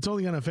 It's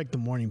only gonna affect the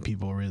morning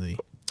people, really.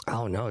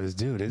 oh no, this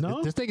dude,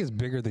 No? this thing is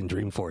bigger than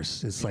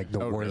Dreamforce. It's like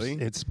the Oh, worst.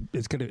 really? It's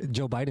gonna.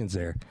 Joe Biden's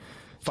there.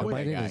 Joe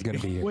that Biden guy. is gonna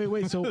be here.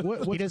 Wait. So He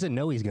what? doesn't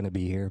know he's gonna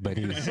be here, but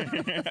he's.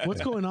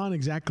 What's going on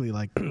exactly?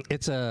 Like,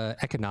 It's a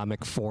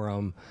economic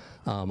forum.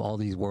 All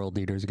these world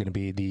leaders are going to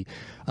be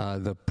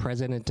the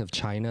president of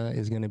China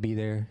is going to be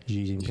there,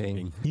 Xi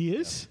Jinping. he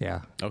is?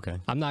 Yeah. Okay.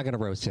 I'm not going to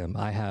roast him.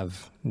 I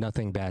have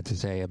nothing bad to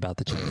say about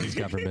the Chinese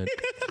government.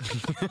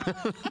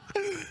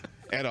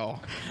 At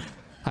all.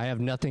 I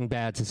have nothing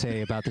bad to say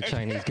about the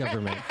Chinese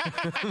government.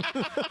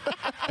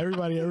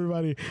 Everybody.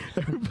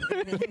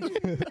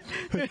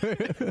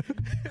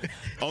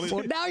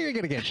 Well, now you're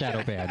going to get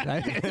shadow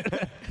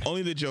banned.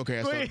 Only the Joker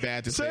has something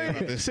bad to say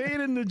about this. Say it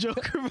in the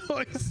Joker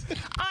voice.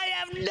 I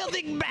have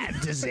nothing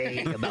bad to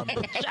say about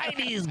the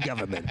Chinese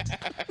government.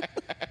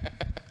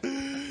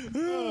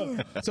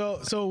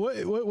 So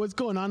what's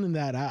going on in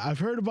that? I've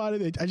heard about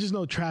it. I just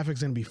know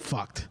traffic's gonna be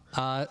fucked.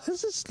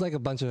 This is like a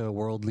bunch of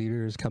world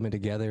leaders coming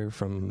together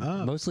from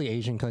mostly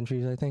Asian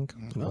countries, I think.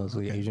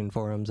 Mostly Asian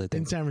forums, I In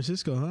think. San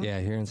Francisco, huh? Yeah,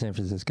 here in San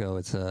Francisco,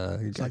 it's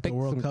It's I like the think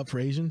World some- Cup for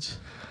Asians.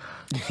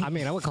 I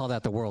mean, I would call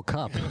that the World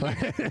Cup.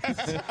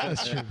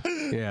 That's true.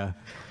 Yeah.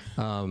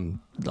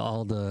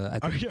 All the.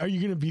 I, think Are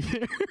you gonna be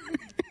there?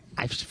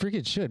 I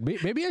freaking should.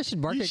 Maybe I should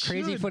market You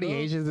Crazy should, Funny bro.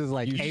 Asians as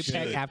like You APEC should.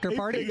 after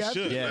party. You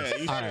should. Yeah. Yeah,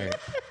 you All right.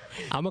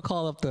 I'm gonna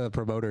call up the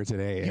promoter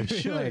today. You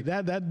should. Like,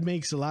 that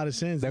makes a lot of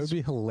sense. That would be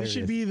It hilarious.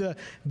 should be the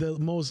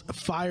most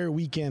fire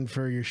weekend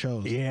for your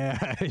shows.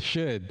 yeah, I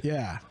should.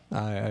 Yeah.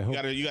 I hope.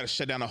 You gotta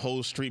shut down the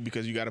whole street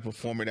because you gotta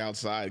perform it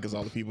outside because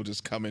all the people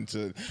just come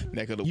into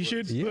neck of the You woods.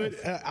 should Yeah. put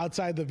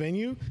outside the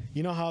venue.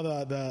 You know how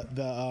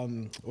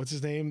the what's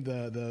his name,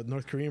 the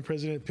North Korean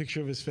president,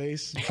 picture of his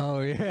face. Oh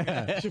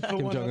yeah. You should put Kim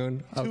one up-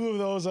 Jong Un. two of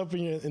those up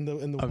in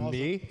the Of walls.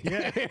 me?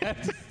 Yeah.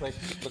 Like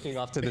looking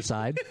off to the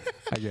side.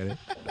 I get it.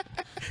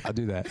 I'll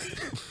do that.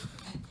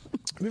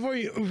 Before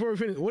we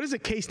finish, what does the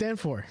K stand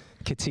for?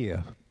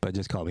 Katia, but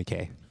just call me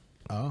K.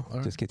 Oh, all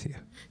right. Just Katia.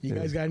 You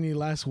guys got any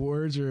last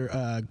words or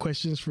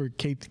questions for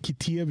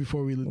Katia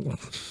before we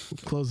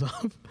close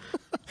off?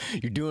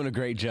 You're doing a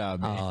great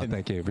job, man. Oh,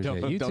 thank you. Appreciate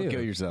it. Don't, You don't too.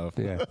 kill yourself.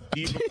 Yeah.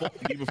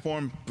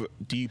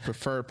 Do you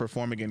prefer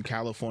performing in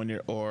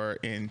California or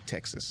in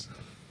Texas?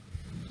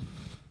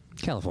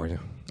 California.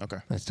 Okay.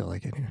 I still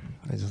like it here.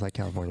 I just like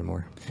California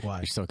more. Why?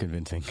 You're so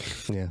convincing.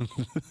 Yeah.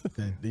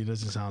 He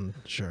doesn't sound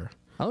sure.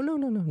 Oh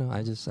no.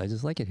 I just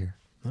like it here.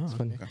 It's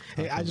fun.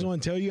 Hey, I just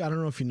want to tell you, I don't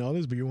know if you know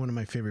this, but you're one of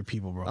my favorite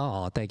people, bro.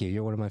 Oh, thank you.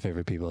 You're one of my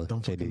favorite people.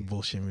 Don't JD. fucking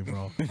bullshit me,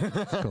 bro.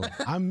 Cool.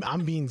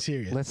 I'm being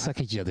serious. Let's suck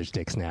each other's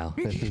dicks now.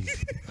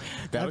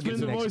 That would been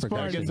the voice that would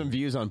party. get some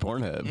views on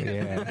Pornhub.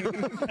 Yeah.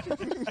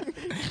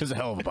 It's a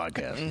hell of a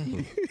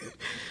podcast.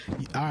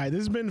 All right, this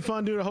has been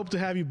fun, dude. I hope to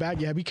have you back.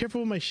 Yeah, be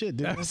careful with my shit,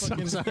 dude. I'm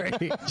sorry.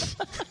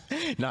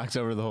 Knocks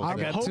over the whole I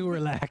thing. Got too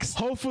relaxed.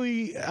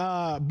 Hopefully,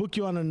 book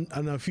you on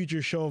a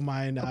future show of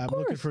mine. I'm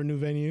looking for a new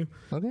venue.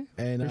 Okay.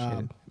 And Appreciate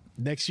it.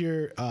 next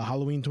year,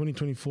 Halloween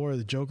 2024,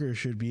 the Joker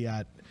should be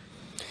at.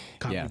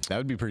 Yeah, that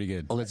would be pretty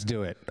good. Well, let's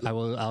do it.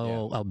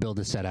 I'll build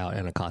a set out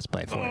and a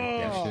cosplay for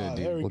it. Oh,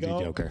 there we We'll go.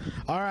 do Joker.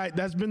 All right,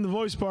 that's been the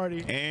voice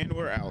party. And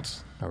we're out.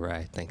 All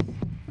right. Thank you.